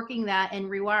reworking that and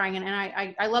rewiring.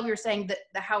 And I love you're saying that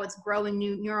how it's growing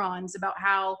new neurons about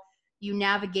how you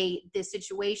navigate this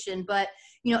situation. But,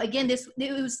 you know, again,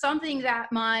 it was something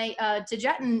that my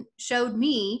Tijetan showed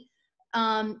me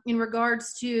in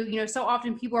regards to, you know, so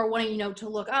often people are wanting, you know, to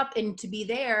look up and to be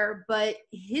there. But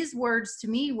his words to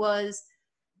me was,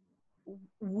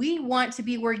 we want to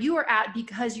be where you are at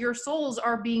because your souls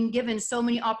are being given so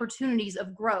many opportunities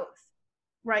of growth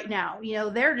right now. You know,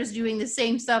 they're just doing the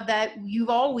same stuff that you've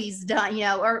always done, you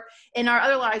know, or in our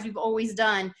other lives we've always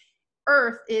done.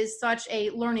 Earth is such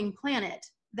a learning planet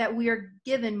that we are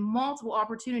given multiple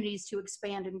opportunities to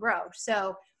expand and grow.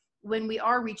 So when we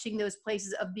are reaching those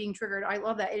places of being triggered, I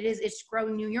love that. It's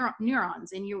growing new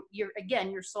neurons, and you're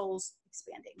again, your soul's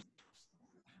expanding.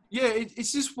 Yeah,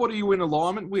 it's just, what are you in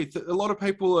alignment with? A lot of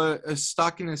people are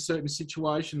stuck in a certain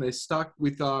situation. They're stuck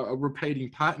with a repeating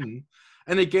pattern.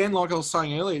 And again, like I was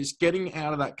saying earlier, it's getting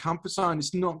out of that comfort zone.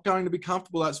 It's not going to be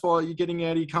comfortable. That's why you're getting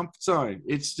out of your comfort zone.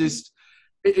 It's just,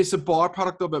 it's a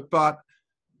byproduct of it, but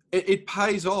it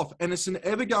pays off, and it's an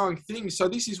ever-going thing. So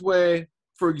this is where,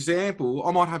 for example,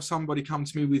 I might have somebody come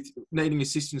to me with needing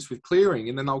assistance with clearing,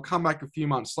 and then they'll come back a few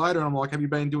months later, and I'm like, have you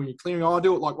been doing your clearing? Oh, I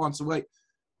do it like once a week.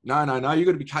 No, you've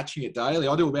got to be catching it daily.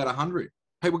 I do about 100.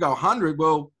 People go 100.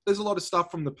 Well, there's a lot of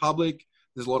stuff from the public.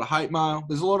 There's a lot of hate mail.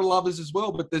 There's a lot of lovers as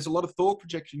well, but there's a lot of thought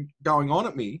projection going on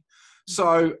at me.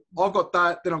 So I've got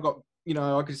that. Then I've got, you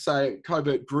know, I could say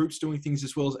covert groups doing things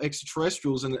as well as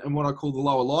extraterrestrials and what I call the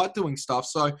lower light doing stuff.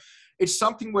 So it's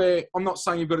something where I'm not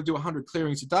saying you've got to do 100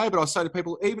 clearings a day, but I say to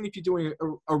people, even if you're doing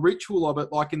a ritual of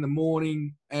it, like in the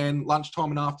morning and lunchtime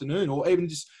and afternoon, or even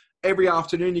just every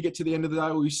afternoon you get to the end of the day,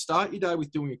 or you start your day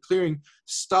with doing a clearing,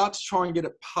 start to try and get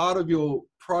it part of your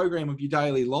program of your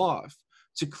daily life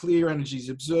to clear energies,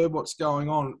 observe what's going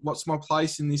on. What's my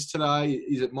place in this today?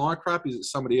 Is it my crap? Is it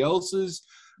somebody else's?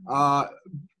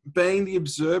 Being the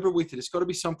observer with it. It's got to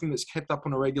be something that's kept up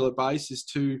on a regular basis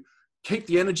to keep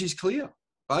the energies clear,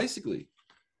 basically.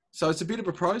 So it's a bit of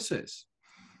a process.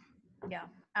 Yeah.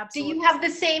 Absolutely. Do you have the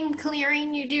same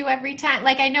clearing you do every time?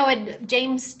 Like I know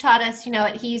James taught us, you know,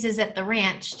 he uses at the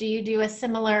ranch. Do you do a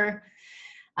similar?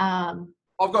 I've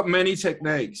got many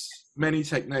techniques.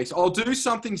 I'll do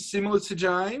something similar to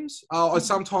James. I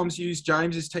sometimes use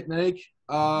James's technique.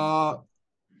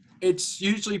 It's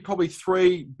usually probably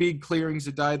 3 big clearings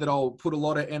a day that I'll put a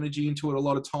lot of energy into it, a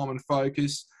lot of time and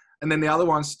focus. And then the other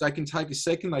ones, they can take a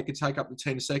second, they could take up to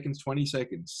 10 seconds, 20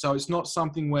 seconds. So it's not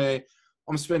something where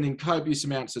I'm spending copious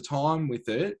amounts of time with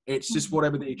it. It's just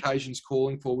whatever the occasion's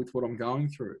calling for with what I'm going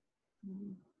through.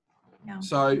 Yeah.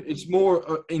 So it's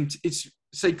more,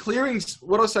 see, clearings,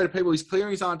 what I say to people is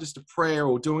clearings aren't just a prayer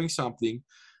or doing something.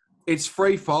 It's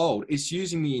threefold. It's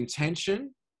using the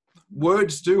intention.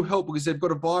 Words do help because they've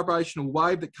got a vibrational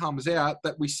wave that comes out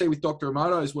that we see with Dr.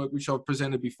 Emoto's work, which I've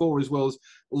presented before, as well as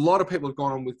a lot of people have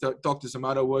gone on with Dr.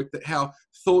 Emoto work, that how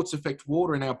thoughts affect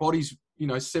water and our body's, you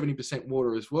know, 70%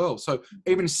 water as well. So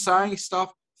even saying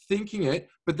stuff, thinking it,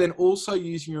 but then also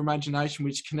using your imagination,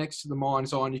 which connects to the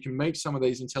mind's eye, and you can meet some of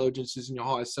these intelligences in your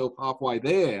higher self halfway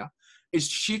there. It's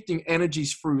shifting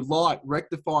energies through light,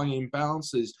 rectifying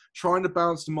imbalances, trying to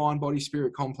balance the mind, body,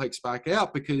 spirit complex back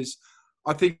out, because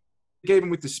I think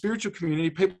even with the spiritual community,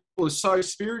 people are so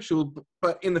spiritual,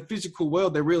 but in the physical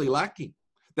world, they're really lacking.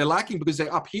 They're lacking because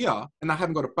they're up here and they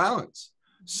haven't got a balance.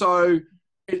 So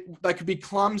they could be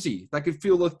clumsy. They could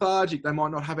feel lethargic. They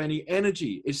might not have any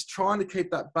energy. It's trying to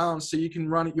keep that balance so you can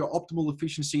run at your optimal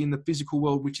efficiency in the physical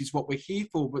world, which is what we're here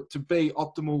for. But to be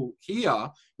optimal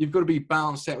here, you've got to be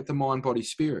balanced out with the mind, body,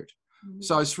 spirit.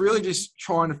 So it's really just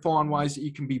trying to find ways that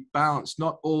you can be balanced,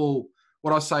 not all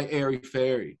what I say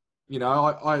airy-fairy. You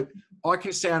know, I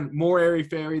can sound more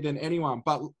airy-fairy than anyone,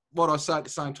 but what I say at the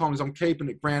same time is I'm keeping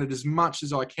it grounded as much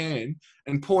as I can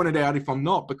and point it out if I'm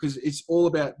not, because it's all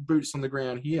about boots on the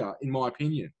ground here, in my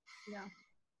opinion. Yeah.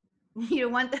 You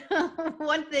know,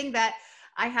 one thing that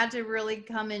I had to really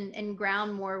come in and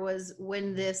ground more was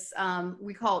when this,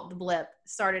 we call it the blip,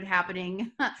 started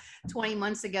happening 20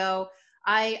 months ago.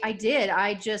 I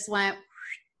just went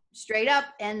straight up,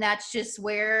 and that's just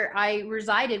where I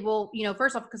resided. Well, you know,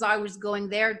 first off, because I was going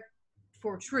there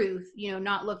for truth, you know,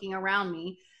 not looking around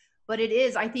me. But it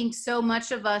is, I think, so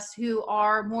much of us who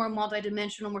are more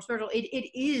multidimensional, more spiritual, it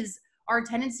is our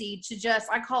tendency to just,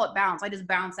 I call it bounce. I just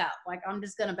bounce out. Like, I'm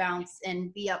just going to bounce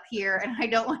and be up here, and I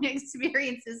don't want to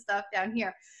experience this stuff down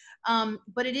here.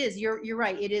 But it is, you're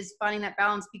right. It is finding that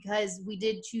balance, because we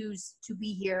did choose to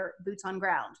be here, boots on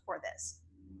ground, for this.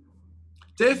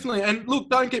 Definitely. And look,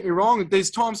 don't get me wrong.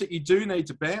 There's times that you do need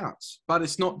to bounce, but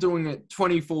it's not doing it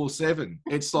 24/7.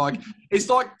 It's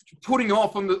like putting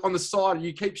off on the side.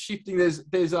 You keep shifting.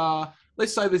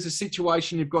 Let's say there's a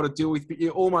situation you've got to deal with, but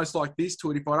you're almost like this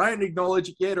to it. If I don't acknowledge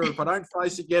it yet, or if I don't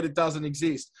face it yet, it doesn't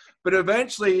exist. But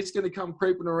eventually it's going to come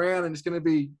creeping around and it's going to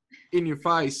be in your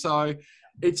face. So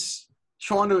it's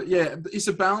it's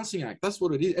a balancing act. That's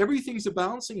what it is. Everything's a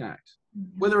balancing act.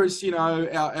 Whether it's,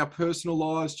 our personal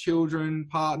lives, children,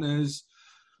 partners,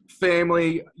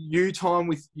 family, time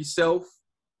with yourself,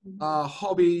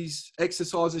 hobbies,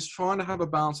 exercises, trying to have a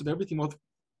balance of everything with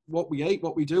what we eat,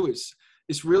 what we do.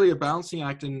 It's really a balancing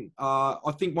act. And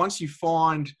I think once you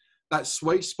find that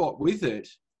sweet spot with it,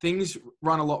 things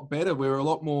run a lot better. We're a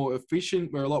lot more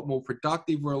efficient. We're a lot more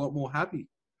productive. We're a lot more happy.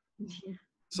 Yeah.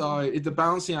 So the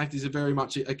balancing act is very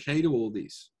much a key to all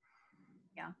this.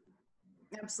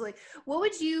 Absolutely. What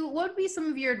would be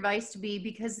some of your advice to be,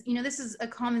 because, this is a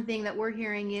common thing that we're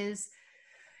hearing is,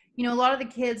 a lot of the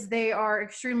kids, they are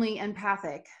extremely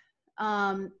empathic.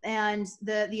 And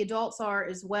the adults are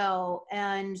as well.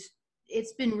 And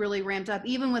it's been really ramped up,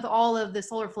 even with all of the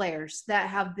solar flares that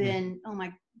have been, oh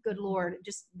my good Lord,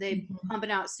 just they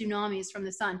pumping out tsunamis from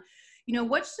the sun.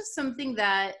 What's just something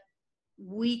that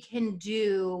we can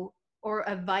do, or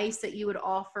advice that you would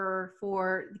offer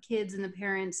for the kids and the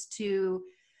parents to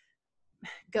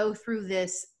go through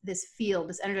this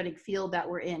energetic field that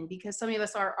we're in? Because some of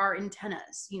us are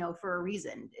antennas, for a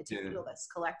reason, to feel this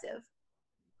collective.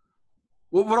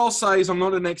 Well, what I'll say is I'm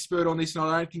not an expert on this, and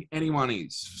I don't think anyone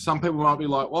is. Some people might be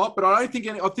like, what? But I think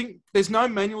there's no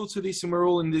manual to this, and we're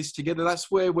all in this together.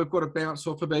 That's where we've got to bounce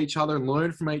off of each other and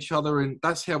learn from each other, and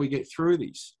that's how we get through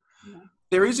this. Yeah.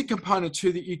 There is a component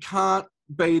too that you can't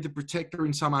be the protector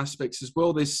in some aspects as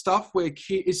well. There's stuff where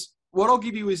what I'll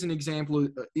give you as an example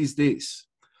is this.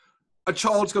 A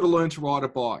child's got to learn to ride a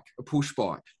bike, a push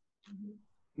bike. Mm-hmm.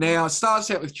 Now, it starts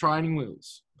out with training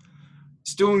wheels.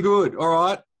 It's doing good, all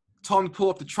right? Time to pull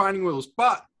off the training wheels,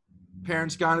 but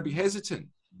parents are going to be hesitant.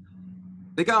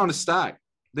 They're going to stag.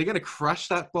 They're going to crush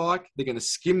that bike. They're going to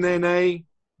skim their knee.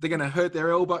 They're going to hurt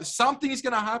their elbow. Something is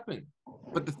going to happen.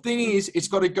 But the thing is, it's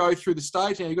got to go through the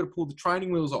stage now. You've got to pull the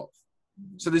training wheels off.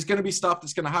 So there's going to be stuff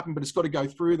that's going to happen, but it's got to go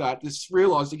through that. Just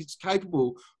realize it's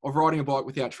capable of riding a bike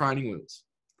without training wheels.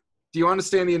 Do you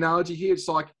understand the analogy here? It's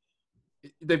like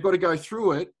they've got to go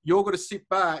through it. You've got to sit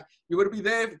back. You've got to be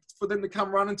there for them to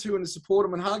come running to and to support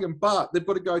them and hug them, but they've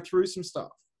got to go through some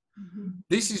stuff. Mm-hmm.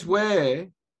 This is where,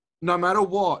 no matter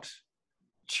what,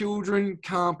 children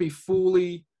can't be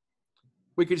fully,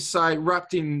 we could say,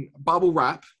 wrapped in bubble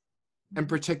wrap and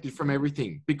protected from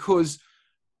everything, because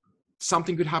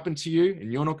something could happen to you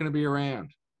and you're not going to be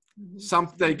around.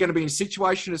 Mm-hmm. They're going to be in a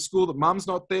situation at school that mum's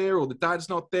not there or the dad's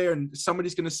not there, and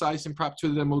somebody's going to say some crap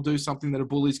to them or do something that a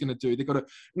bully's going to do. They've got to.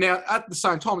 Now, at the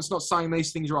same time, it's not saying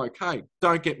these things are okay.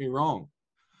 Don't get me wrong.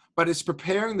 But it's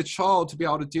preparing the child to be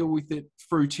able to deal with it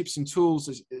through tips and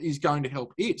tools is going to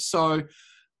help it. So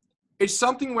it's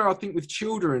something where I think with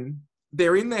children,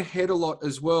 they're in their head a lot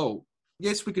as well.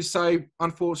 Yes, we could say,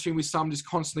 unfortunately, with some just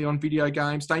constantly on video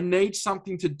games, they need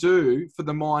something to do for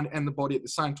the mind and the body at the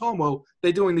same time. Well,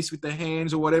 they're doing this with their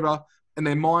hands or whatever, and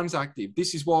their mind's active.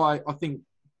 This is why I think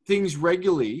things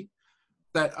regularly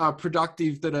that are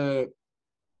productive, that are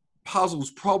puzzles,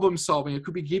 problem solving, it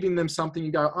could be giving them something,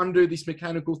 you go, undo this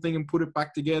mechanical thing and put it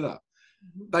back together.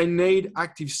 Mm-hmm. They need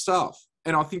active stuff.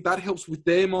 And I think that helps with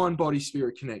their mind, body,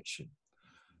 spirit connection.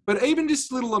 But even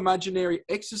just little imaginary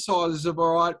exercises of,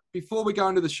 all right, before we go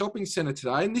into the shopping centre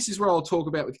today, and this is where I'll talk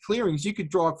about with clearings, you could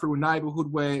drive through a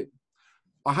neighbourhood where,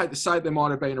 I hate to say it, there might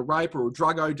have been a rape or a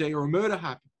drug OD or a murder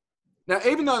happen. Now,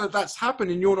 even though that's happened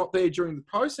and you're not there during the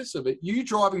process of it, you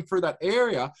driving through that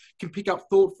area can pick up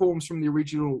thought forms from the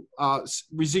original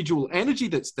residual energy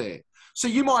that's there. So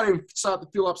you might even start to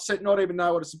feel upset, not even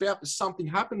know what it's about, but something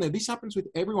happened there. This happens with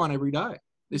everyone every day.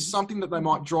 There's something that they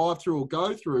might drive through or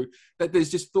go through that there's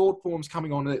just thought forms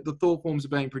coming on. The thought forms are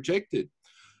being projected.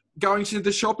 Going to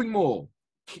the shopping mall,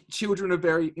 children are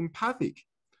very empathic.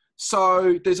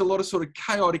 So there's a lot of sort of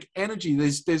chaotic energy.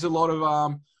 There's a lot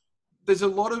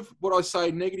of what I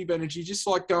say negative energy, just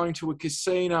like going to a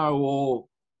casino or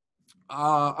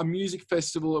a music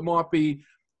festival. It might be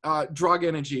drug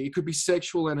energy. It could be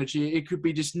sexual energy. It could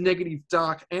be just negative,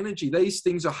 dark energy. These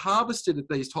things are harvested at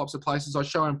these types of places. I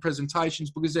show in presentations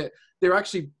because they're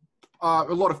actually a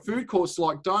lot of food courts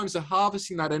like domes are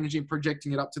harvesting that energy and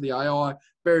projecting it up to the AI,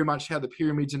 very much how the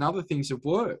pyramids and other things have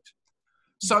worked.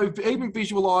 So even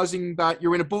visualizing that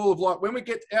you're in a ball of light, when we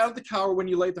get out of the car or when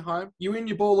you leave the home, you're in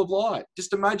your ball of light.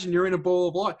 Just imagine you're in a ball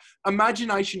of light.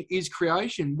 Imagination is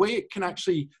creation. We can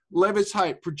actually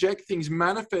levitate, project things,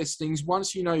 manifest things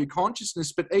once you know your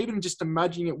consciousness, but even just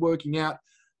imagining it working out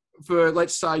for,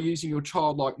 let's say, using your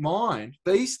childlike mind,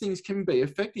 these things can be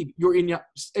effective. You're in your,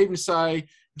 even say,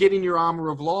 get in your armor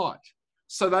of light.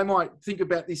 So they might think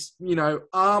about this, you know,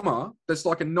 armor that's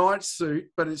like a night suit,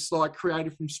 but it's like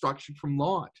created from, structured from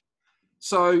light.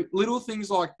 So little things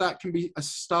like that can be a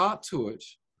start to it.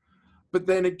 But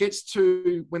then it gets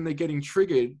to when they're getting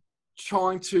triggered,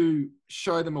 trying to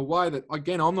show them a way that,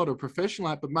 again, I'm not a professional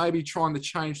at, but maybe trying to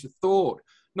change the thought.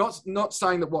 Not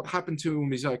saying that what happened to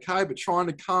them is okay, but trying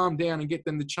to calm down and get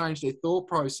them to change their thought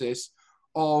process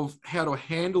of how to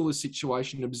handle the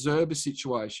situation, observe a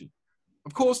situation.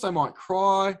 Of course, they might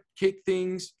cry, kick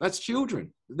things. That's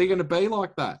children. They're going to be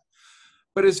like that.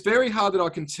 But it's very hard that I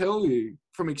can tell you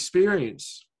from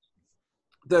experience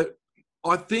that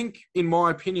I think, in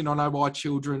my opinion, I know why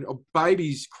children or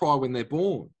babies cry when they're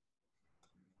born.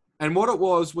 And what it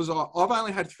was I've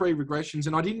only had 3 regressions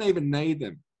and I didn't even need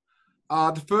them.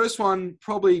 The first one,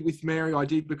 probably with Mary, I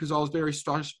did because I was very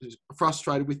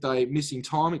frustrated with a missing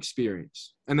time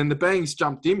experience. And then the beings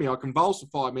jumped in me. I convulsed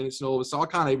for 5 minutes and all of a sudden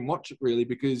I can't even watch it really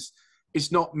because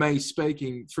it's not me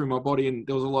speaking through my body and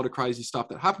there was a lot of crazy stuff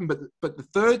that happened. But the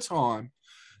third time,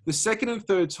 the second and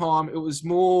third time, it was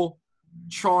more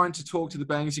trying to talk to the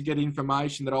beings and get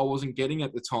information that I wasn't getting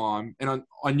at the time. And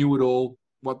I knew it all,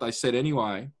 what they said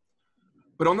anyway.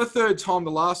 But on the third time,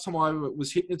 the last time I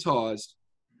was hypnotized,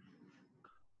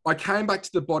 I came back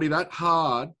to the body that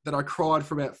hard that I cried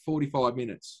for about 45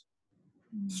 minutes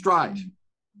straight.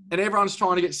 And everyone's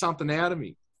trying to get something out of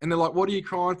me. And they're like, what are you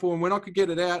crying for? And when I could get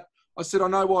it out, I said, I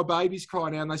know why babies cry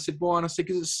now. And they said, why? And I said,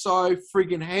 because it's so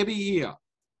friggin' heavy here.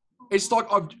 It's like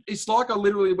I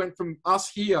literally went from us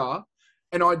here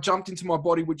and I jumped into my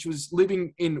body, which was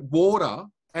living in water.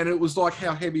 And it was like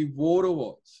how heavy water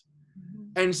was.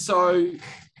 And so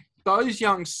those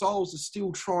young souls are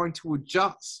still trying to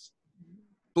adjust.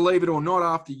 Believe it or not,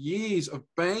 after years of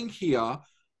being here,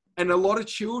 and a lot of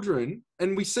children,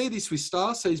 and we see this with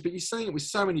Starseeds, but you're seeing it with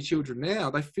so many children now,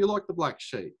 they feel like the black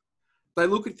sheep. They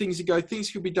look at things and go,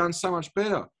 things could be done so much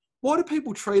better. Why do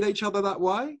people treat each other that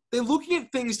way? They're looking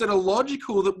at things that are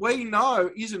logical that we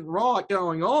know isn't right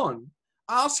going on,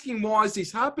 asking why is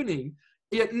this happening,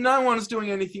 yet no one's doing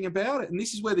anything about it. And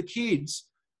this is where the kids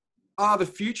are the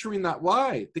future in that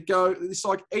way. It's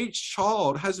like each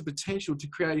child has a potential to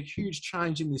create a huge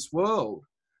change in this world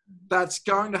that's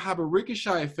going to have a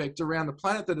ricochet effect around the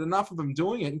planet, that enough of them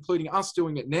doing it, including us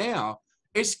doing it now,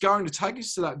 it's going to take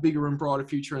us to that bigger and brighter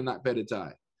future and that better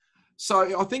day.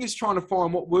 So I think it's trying to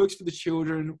find what works for the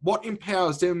children, what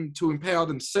empowers them to empower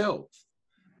themselves,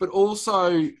 but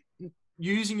also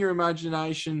using your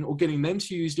imagination or getting them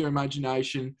to use their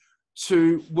imagination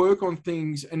to work on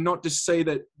things and not just see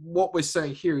that what we're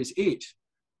saying here is it.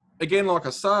 Again, like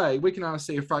I say, we can only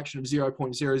see a fraction of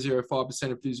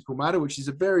 0.005% of physical matter, which is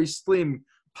a very slim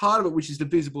part of it, which is the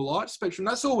visible light spectrum.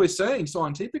 That's all we're seeing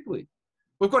scientifically.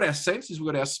 We've got our senses,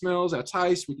 we've got our smells, our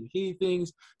taste, we can hear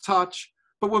things, touch,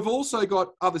 but we've also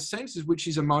got other senses, which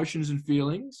is emotions and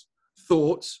feelings,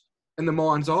 thoughts, and the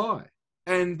mind's eye.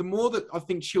 And the more that I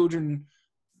think children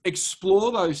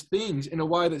explore those things in a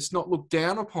way that's not looked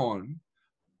down upon,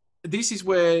 this is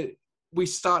where we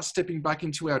start stepping back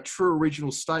into our true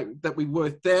original state that we were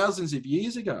thousands of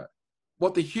years ago.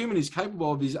 What the human is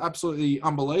capable of is absolutely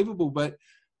unbelievable, but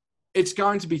it's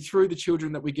going to be through the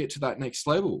children that we get to that next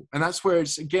level. And that's where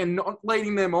it's, again, not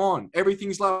leading them on.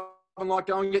 Everything's like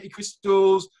go and get your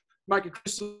crystals, make a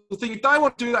crystal thing. If they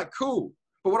want to do that, cool.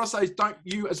 But what I say is, don't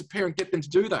you as a parent get them to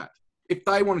do that. If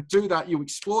they want to do that, you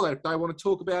explore that. If they want to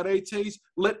talk about ETs,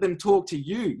 let them talk to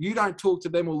you. You don't talk to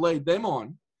them or lead them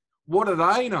on. What do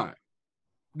they know?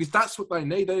 Because that's what they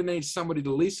need. They need somebody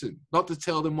to listen, not to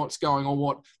tell them what's going on,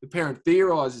 what the parent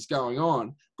theorizes is going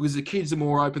on, because the kids are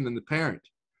more open than the parent.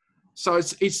 So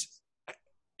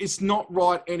it's not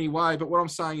right anyway. But what I'm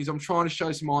saying is I'm trying to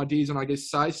show some ideas and I guess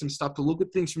say some stuff to look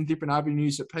at things from different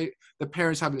avenues that the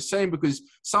parents haven't seen, because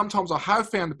sometimes I have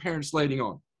found the parents leading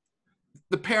on.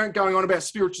 The parent going on about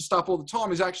spiritual stuff all the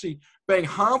time is actually being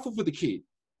harmful for the kid.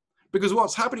 Because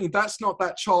what's happening, that's not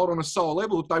that child on a soul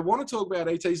level. If they want to talk about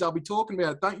ETs, they'll be talking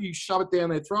about it. Don't you shove it down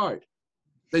their throat.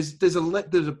 There's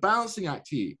a balancing act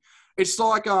here. It's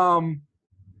like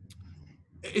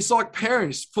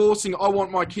parents forcing, I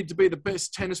want my kid to be the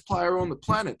best tennis player on the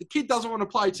planet. The kid doesn't want to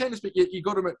play tennis, but yet you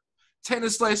got them at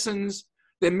tennis lessons.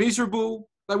 They're miserable.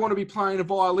 They want to be playing a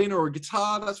violin or a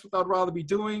guitar. That's what they'd rather be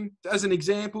doing, as an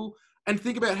example. And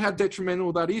think about how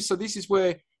detrimental that is. So this is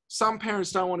where some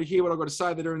parents don't want to hear what I've got to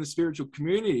say that are in the spiritual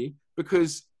community,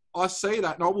 because I see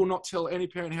that, and I will not tell any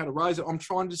parent how to raise it. I'm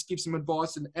trying to just give some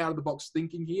advice and out-of-the-box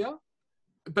thinking here.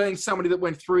 Being somebody that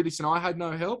went through this and I had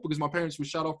no help because my parents were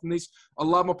shut off from this. I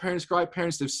love my parents, great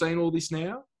parents. They've seen all this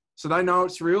now. So they know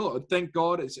it's real. Thank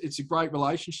God it's a great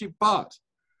relationship. But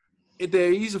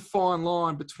there is a fine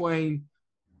line between,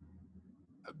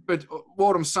 but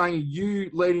what I'm saying,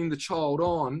 you leading the child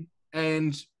on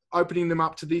and opening them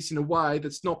up to this in a way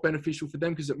that's not beneficial for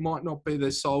them because it might not be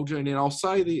their soul journey. And I'll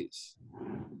say this.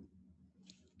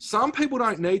 Some people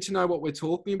don't need to know what we're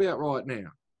talking about right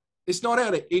now. It's not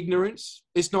out of ignorance.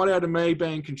 It's not out of me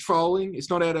being controlling.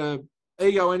 It's not out of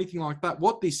ego, anything like that.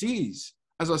 What this is,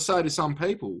 as I say to some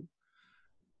people,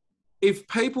 if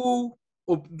people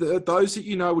or those that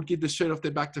you know would give the shirt off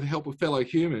their back to help a fellow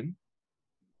human,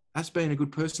 that's being a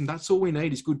good person. That's all we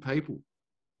need is good people.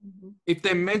 Mm-hmm. If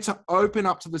they're meant to open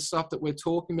up to the stuff that we're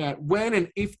talking about, when and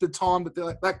if the time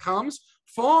that comes,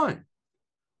 fine.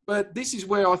 But this is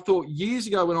where I thought years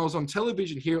ago when I was on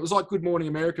television here, it was like Good Morning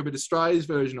America, but Australia's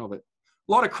version of it.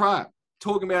 A lot of crap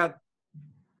talking about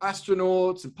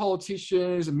astronauts and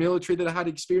politicians and military that had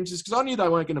experiences because I knew they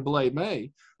weren't going to believe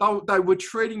me. They were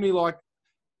treating me like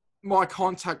my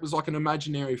contact was like an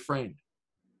imaginary friend.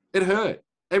 It hurt.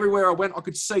 Everywhere I went, I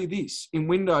could see this in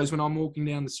windows when I'm walking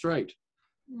down the street.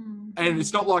 Mm-hmm. And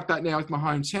it's not like that now with my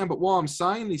hometown. But why I'm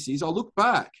saying this is I look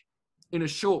back in a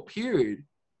short period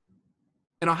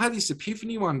and I had this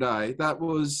epiphany one day that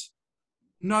was,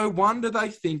 no wonder they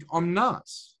think I'm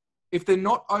nuts. If they're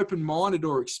not open-minded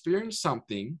or experience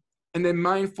something and their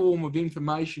main form of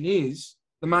information is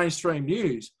the mainstream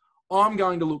news, I'm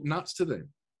going to look nuts to them.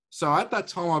 So at that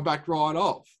time, I backed right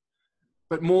off.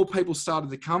 But more people started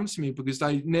to come to me because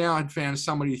they now had found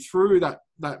somebody through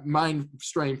that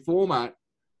mainstream format.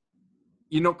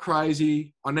 You're not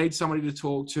crazy. I need somebody to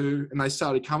talk to. And they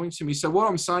started coming to me. So what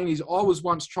I'm saying is I was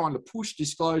once trying to push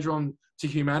disclosure on to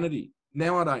humanity.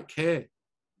 Now I don't care.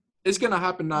 It's going to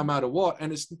happen no matter what.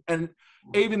 And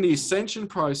even the ascension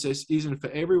process isn't for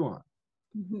everyone.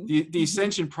 Mm-hmm. The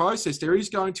ascension process, there is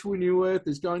going to a new earth.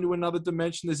 There's going to another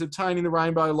dimension. There's obtaining the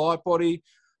rainbow light body.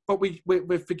 But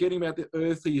we're forgetting about the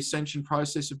earthly ascension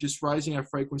process of just raising our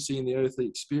frequency in the earthly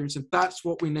experience. And that's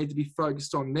what we need to be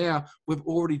focused on now. We've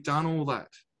already done all that.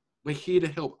 We're here to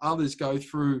help others go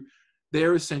through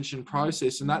their ascension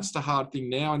process. And that's the hard thing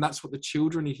now. And that's what the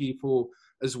children are here for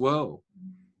as well.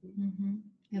 Mm-hmm.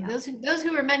 Yeah. Those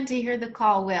who are meant to hear the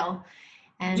call will.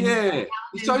 And yeah.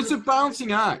 So it's a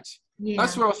balancing act. Yeah.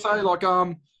 That's what I say. Like,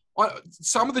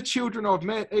 some of the children I've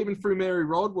met, even through Mary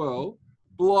Rodwell,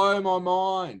 blow my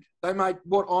mind. They make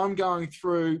what I'm going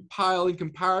through pale in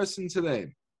comparison to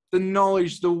them. The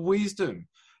knowledge, the wisdom,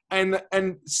 and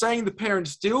seeing the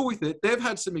parents deal with it. They've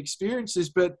had some experiences,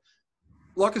 but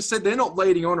like I said, they're not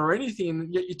leading on or anything.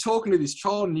 And yet you're talking to this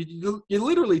child, and you're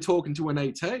literally talking to an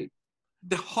ET.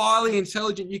 They're highly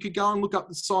intelligent. You could go and look up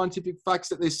the scientific facts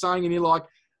that they're saying, and you're like,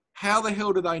 how the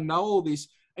hell do they know all this?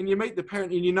 And you meet the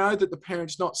parent, and you know that the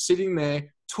parent's not sitting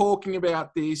there talking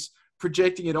about this,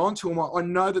 projecting it onto them. I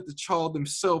know that the child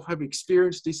themselves have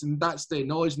experienced this, and that's their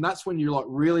knowledge. And that's when you're like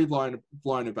really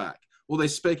blown aback, or they're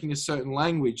speaking a certain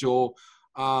language, or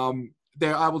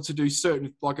they're able to do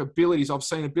certain like abilities. I've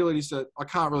seen abilities that I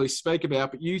can't really speak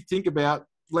about, but you think about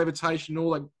levitation,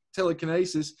 all like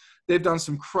telekinesis. They've done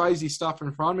some crazy stuff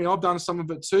in front of me. I've done some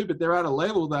of it too, but they're at a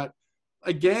level that,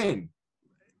 again,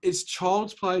 it's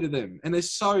child's play to them, and they're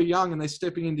so young, and they're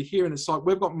stepping into here, and it's like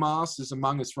we've got masters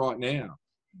among us right now.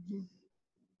 Mm-hmm.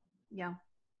 Yeah.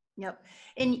 Yep.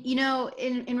 And, you know,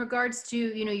 in regards to,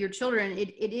 you know, your children,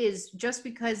 it is just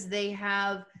because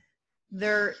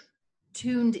they're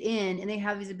tuned in and they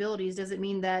have these abilities doesn't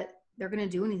mean that they're going to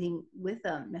do anything with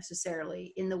them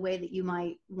necessarily in the way that you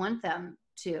might want them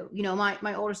to. You know,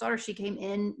 my oldest daughter, she came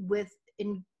in with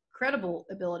incredible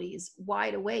abilities,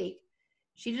 wide awake.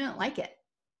 She didn't like it.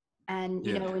 And,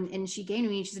 you know, and she came to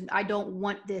me and she said, I don't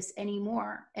want this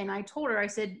anymore. And I told her, I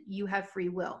said, you have free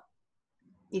will.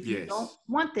 If you don't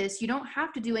want this, you don't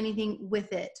have to do anything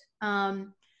with it.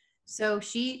 So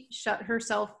she shut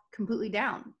herself completely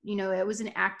down. You know, it was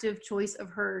an active choice of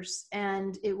hers,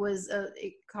 and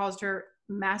it caused her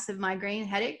massive migraine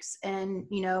headaches, and,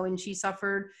 you know, and she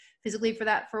suffered physically for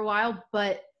that for a while,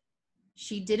 but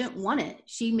she didn't want it.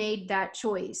 She made that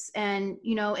choice. And,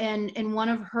 you know, and one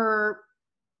of her,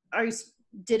 I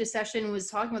did a session, was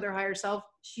talking with her higher self.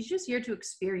 She's just here to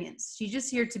experience. She's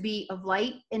just here to be of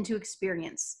light and to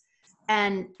experience.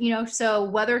 And, you know, so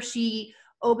whether she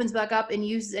opens back up and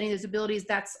uses any of those abilities,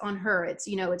 that's on her. It's,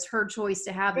 you know, it's her choice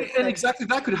to have it. And exactly,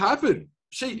 that could happen.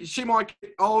 she might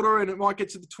get older and it might get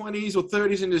to the 20s or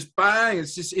 30s and just bang,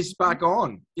 it's back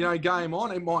on, you know, game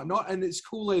on. It might not, and it's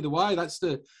cool either way. That's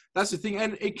the thing.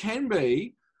 And it can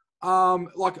be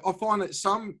like, I find that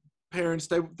some parents,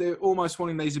 they're almost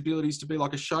wanting these abilities to be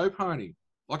like a show pony,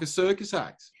 like a circus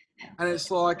act. And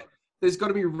it's like, there's got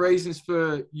to be reasons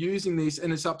for using this,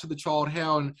 and it's up to the child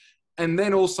how, and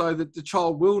then also that the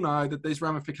child will know that there's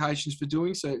ramifications for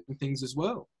doing certain things as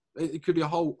well. It could be a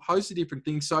whole host of different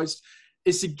things. So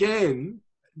it's again,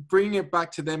 bringing it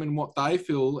back to them and what they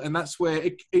feel. And that's where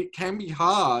it can be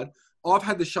hard. I've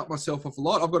had to shut myself off a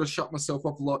lot. I've got to shut myself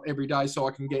off a lot every day so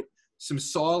I can get some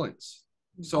silence,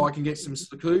 so I can get some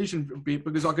seclusion a bit,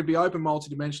 because I could be open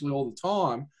multidimensionally all the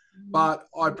time, but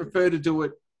I prefer to do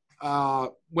it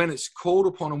when it's called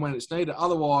upon and when it's needed.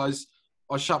 Otherwise,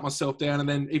 I shut myself down, and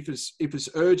then if it's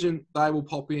urgent, they will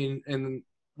pop in and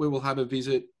we will have a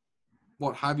visit,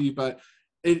 what have you. But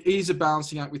it is a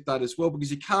balancing act with that as well,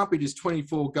 because you can't be just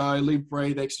 24 go, live,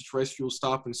 breathe, extraterrestrial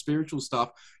stuff and spiritual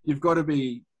stuff. You've got to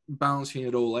be balancing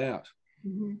it all out.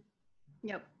 Mm-hmm.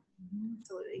 Yep.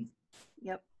 Absolutely.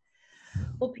 Yep.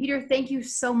 Well, Peter, thank you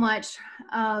so much.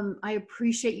 I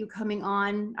appreciate you coming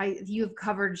on. You have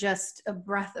covered just a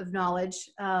breadth of knowledge.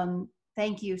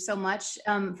 Thank you so much.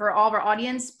 For all of our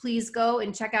audience, please go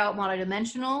and check out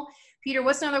Multidimensional. Peter,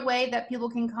 what's another way that people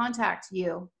can contact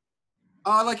you?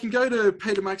 They can go to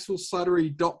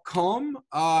petermaxwellslattery.com,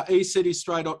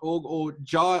 ecdstray.org, or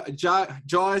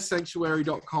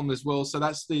jaisanctuary.com as well. So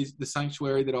that's the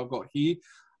sanctuary that I've got here.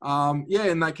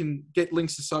 And they can get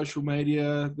links to social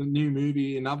media, the new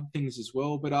movie, and other things as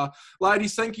well. But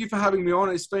ladies, thank you for having me on.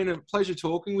 It's been a pleasure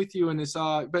talking with you, and it's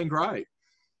been great.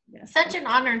 Yeah, such an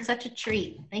honor and such a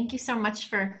treat. Thank you so much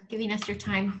for giving us your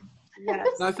time. Yes.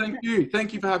 No, thank you.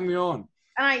 Thank you for having me on.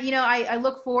 I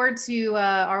look forward to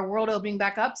our world opening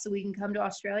back up so we can come to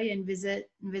Australia and visit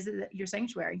your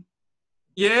sanctuary.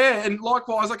 Yeah, and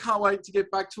likewise, I can't wait to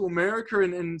get back to America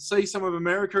and see some of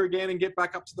America again and get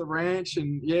back up to the ranch.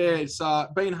 And yeah, it's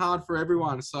been hard for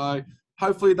everyone. So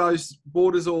hopefully those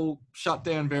borders all shut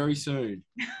down very soon.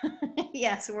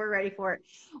 Yes, we're ready for it.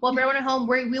 Well, for everyone at home,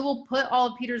 we will put all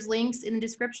of Peter's links in the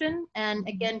description. And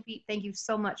again, Pete, thank you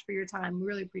so much for your time. We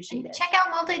really appreciate it. Check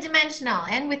out Multidimensional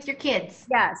and with your kids.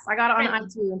 Yes, I got it on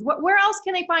iTunes. Where else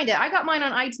can they find it? I got mine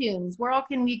on iTunes. Where all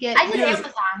can we get? I did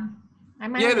Amazon.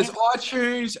 There's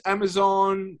iTunes,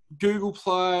 Amazon, Google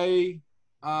Play,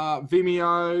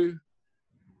 Vimeo,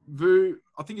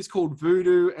 I think it's called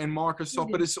Voodoo, and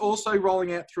Microsoft, but it's also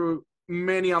rolling out through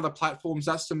many other platforms.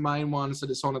 That's the main ones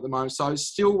that it's on at the moment. So it's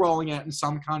still rolling out in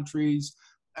some countries.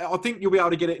 I think you'll be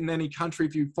able to get it in any country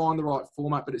if you find the right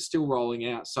format, but it's still rolling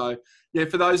out. So yeah,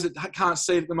 for those that can't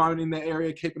see it at the moment in their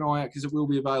area, keep an eye out because it will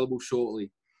be available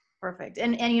shortly. Perfect.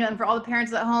 And and for all the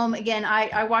parents at home, again,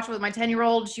 I watched it with my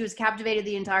 10-year-old. She was captivated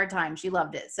the entire time. She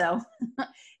loved it. So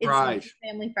it's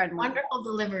family friendly. Wonderful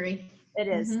delivery. It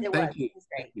is. Mm-hmm. It was. It was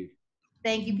great. Thank you.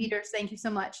 Thank you, Peter. Thank you so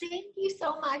much. Thank you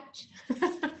so much.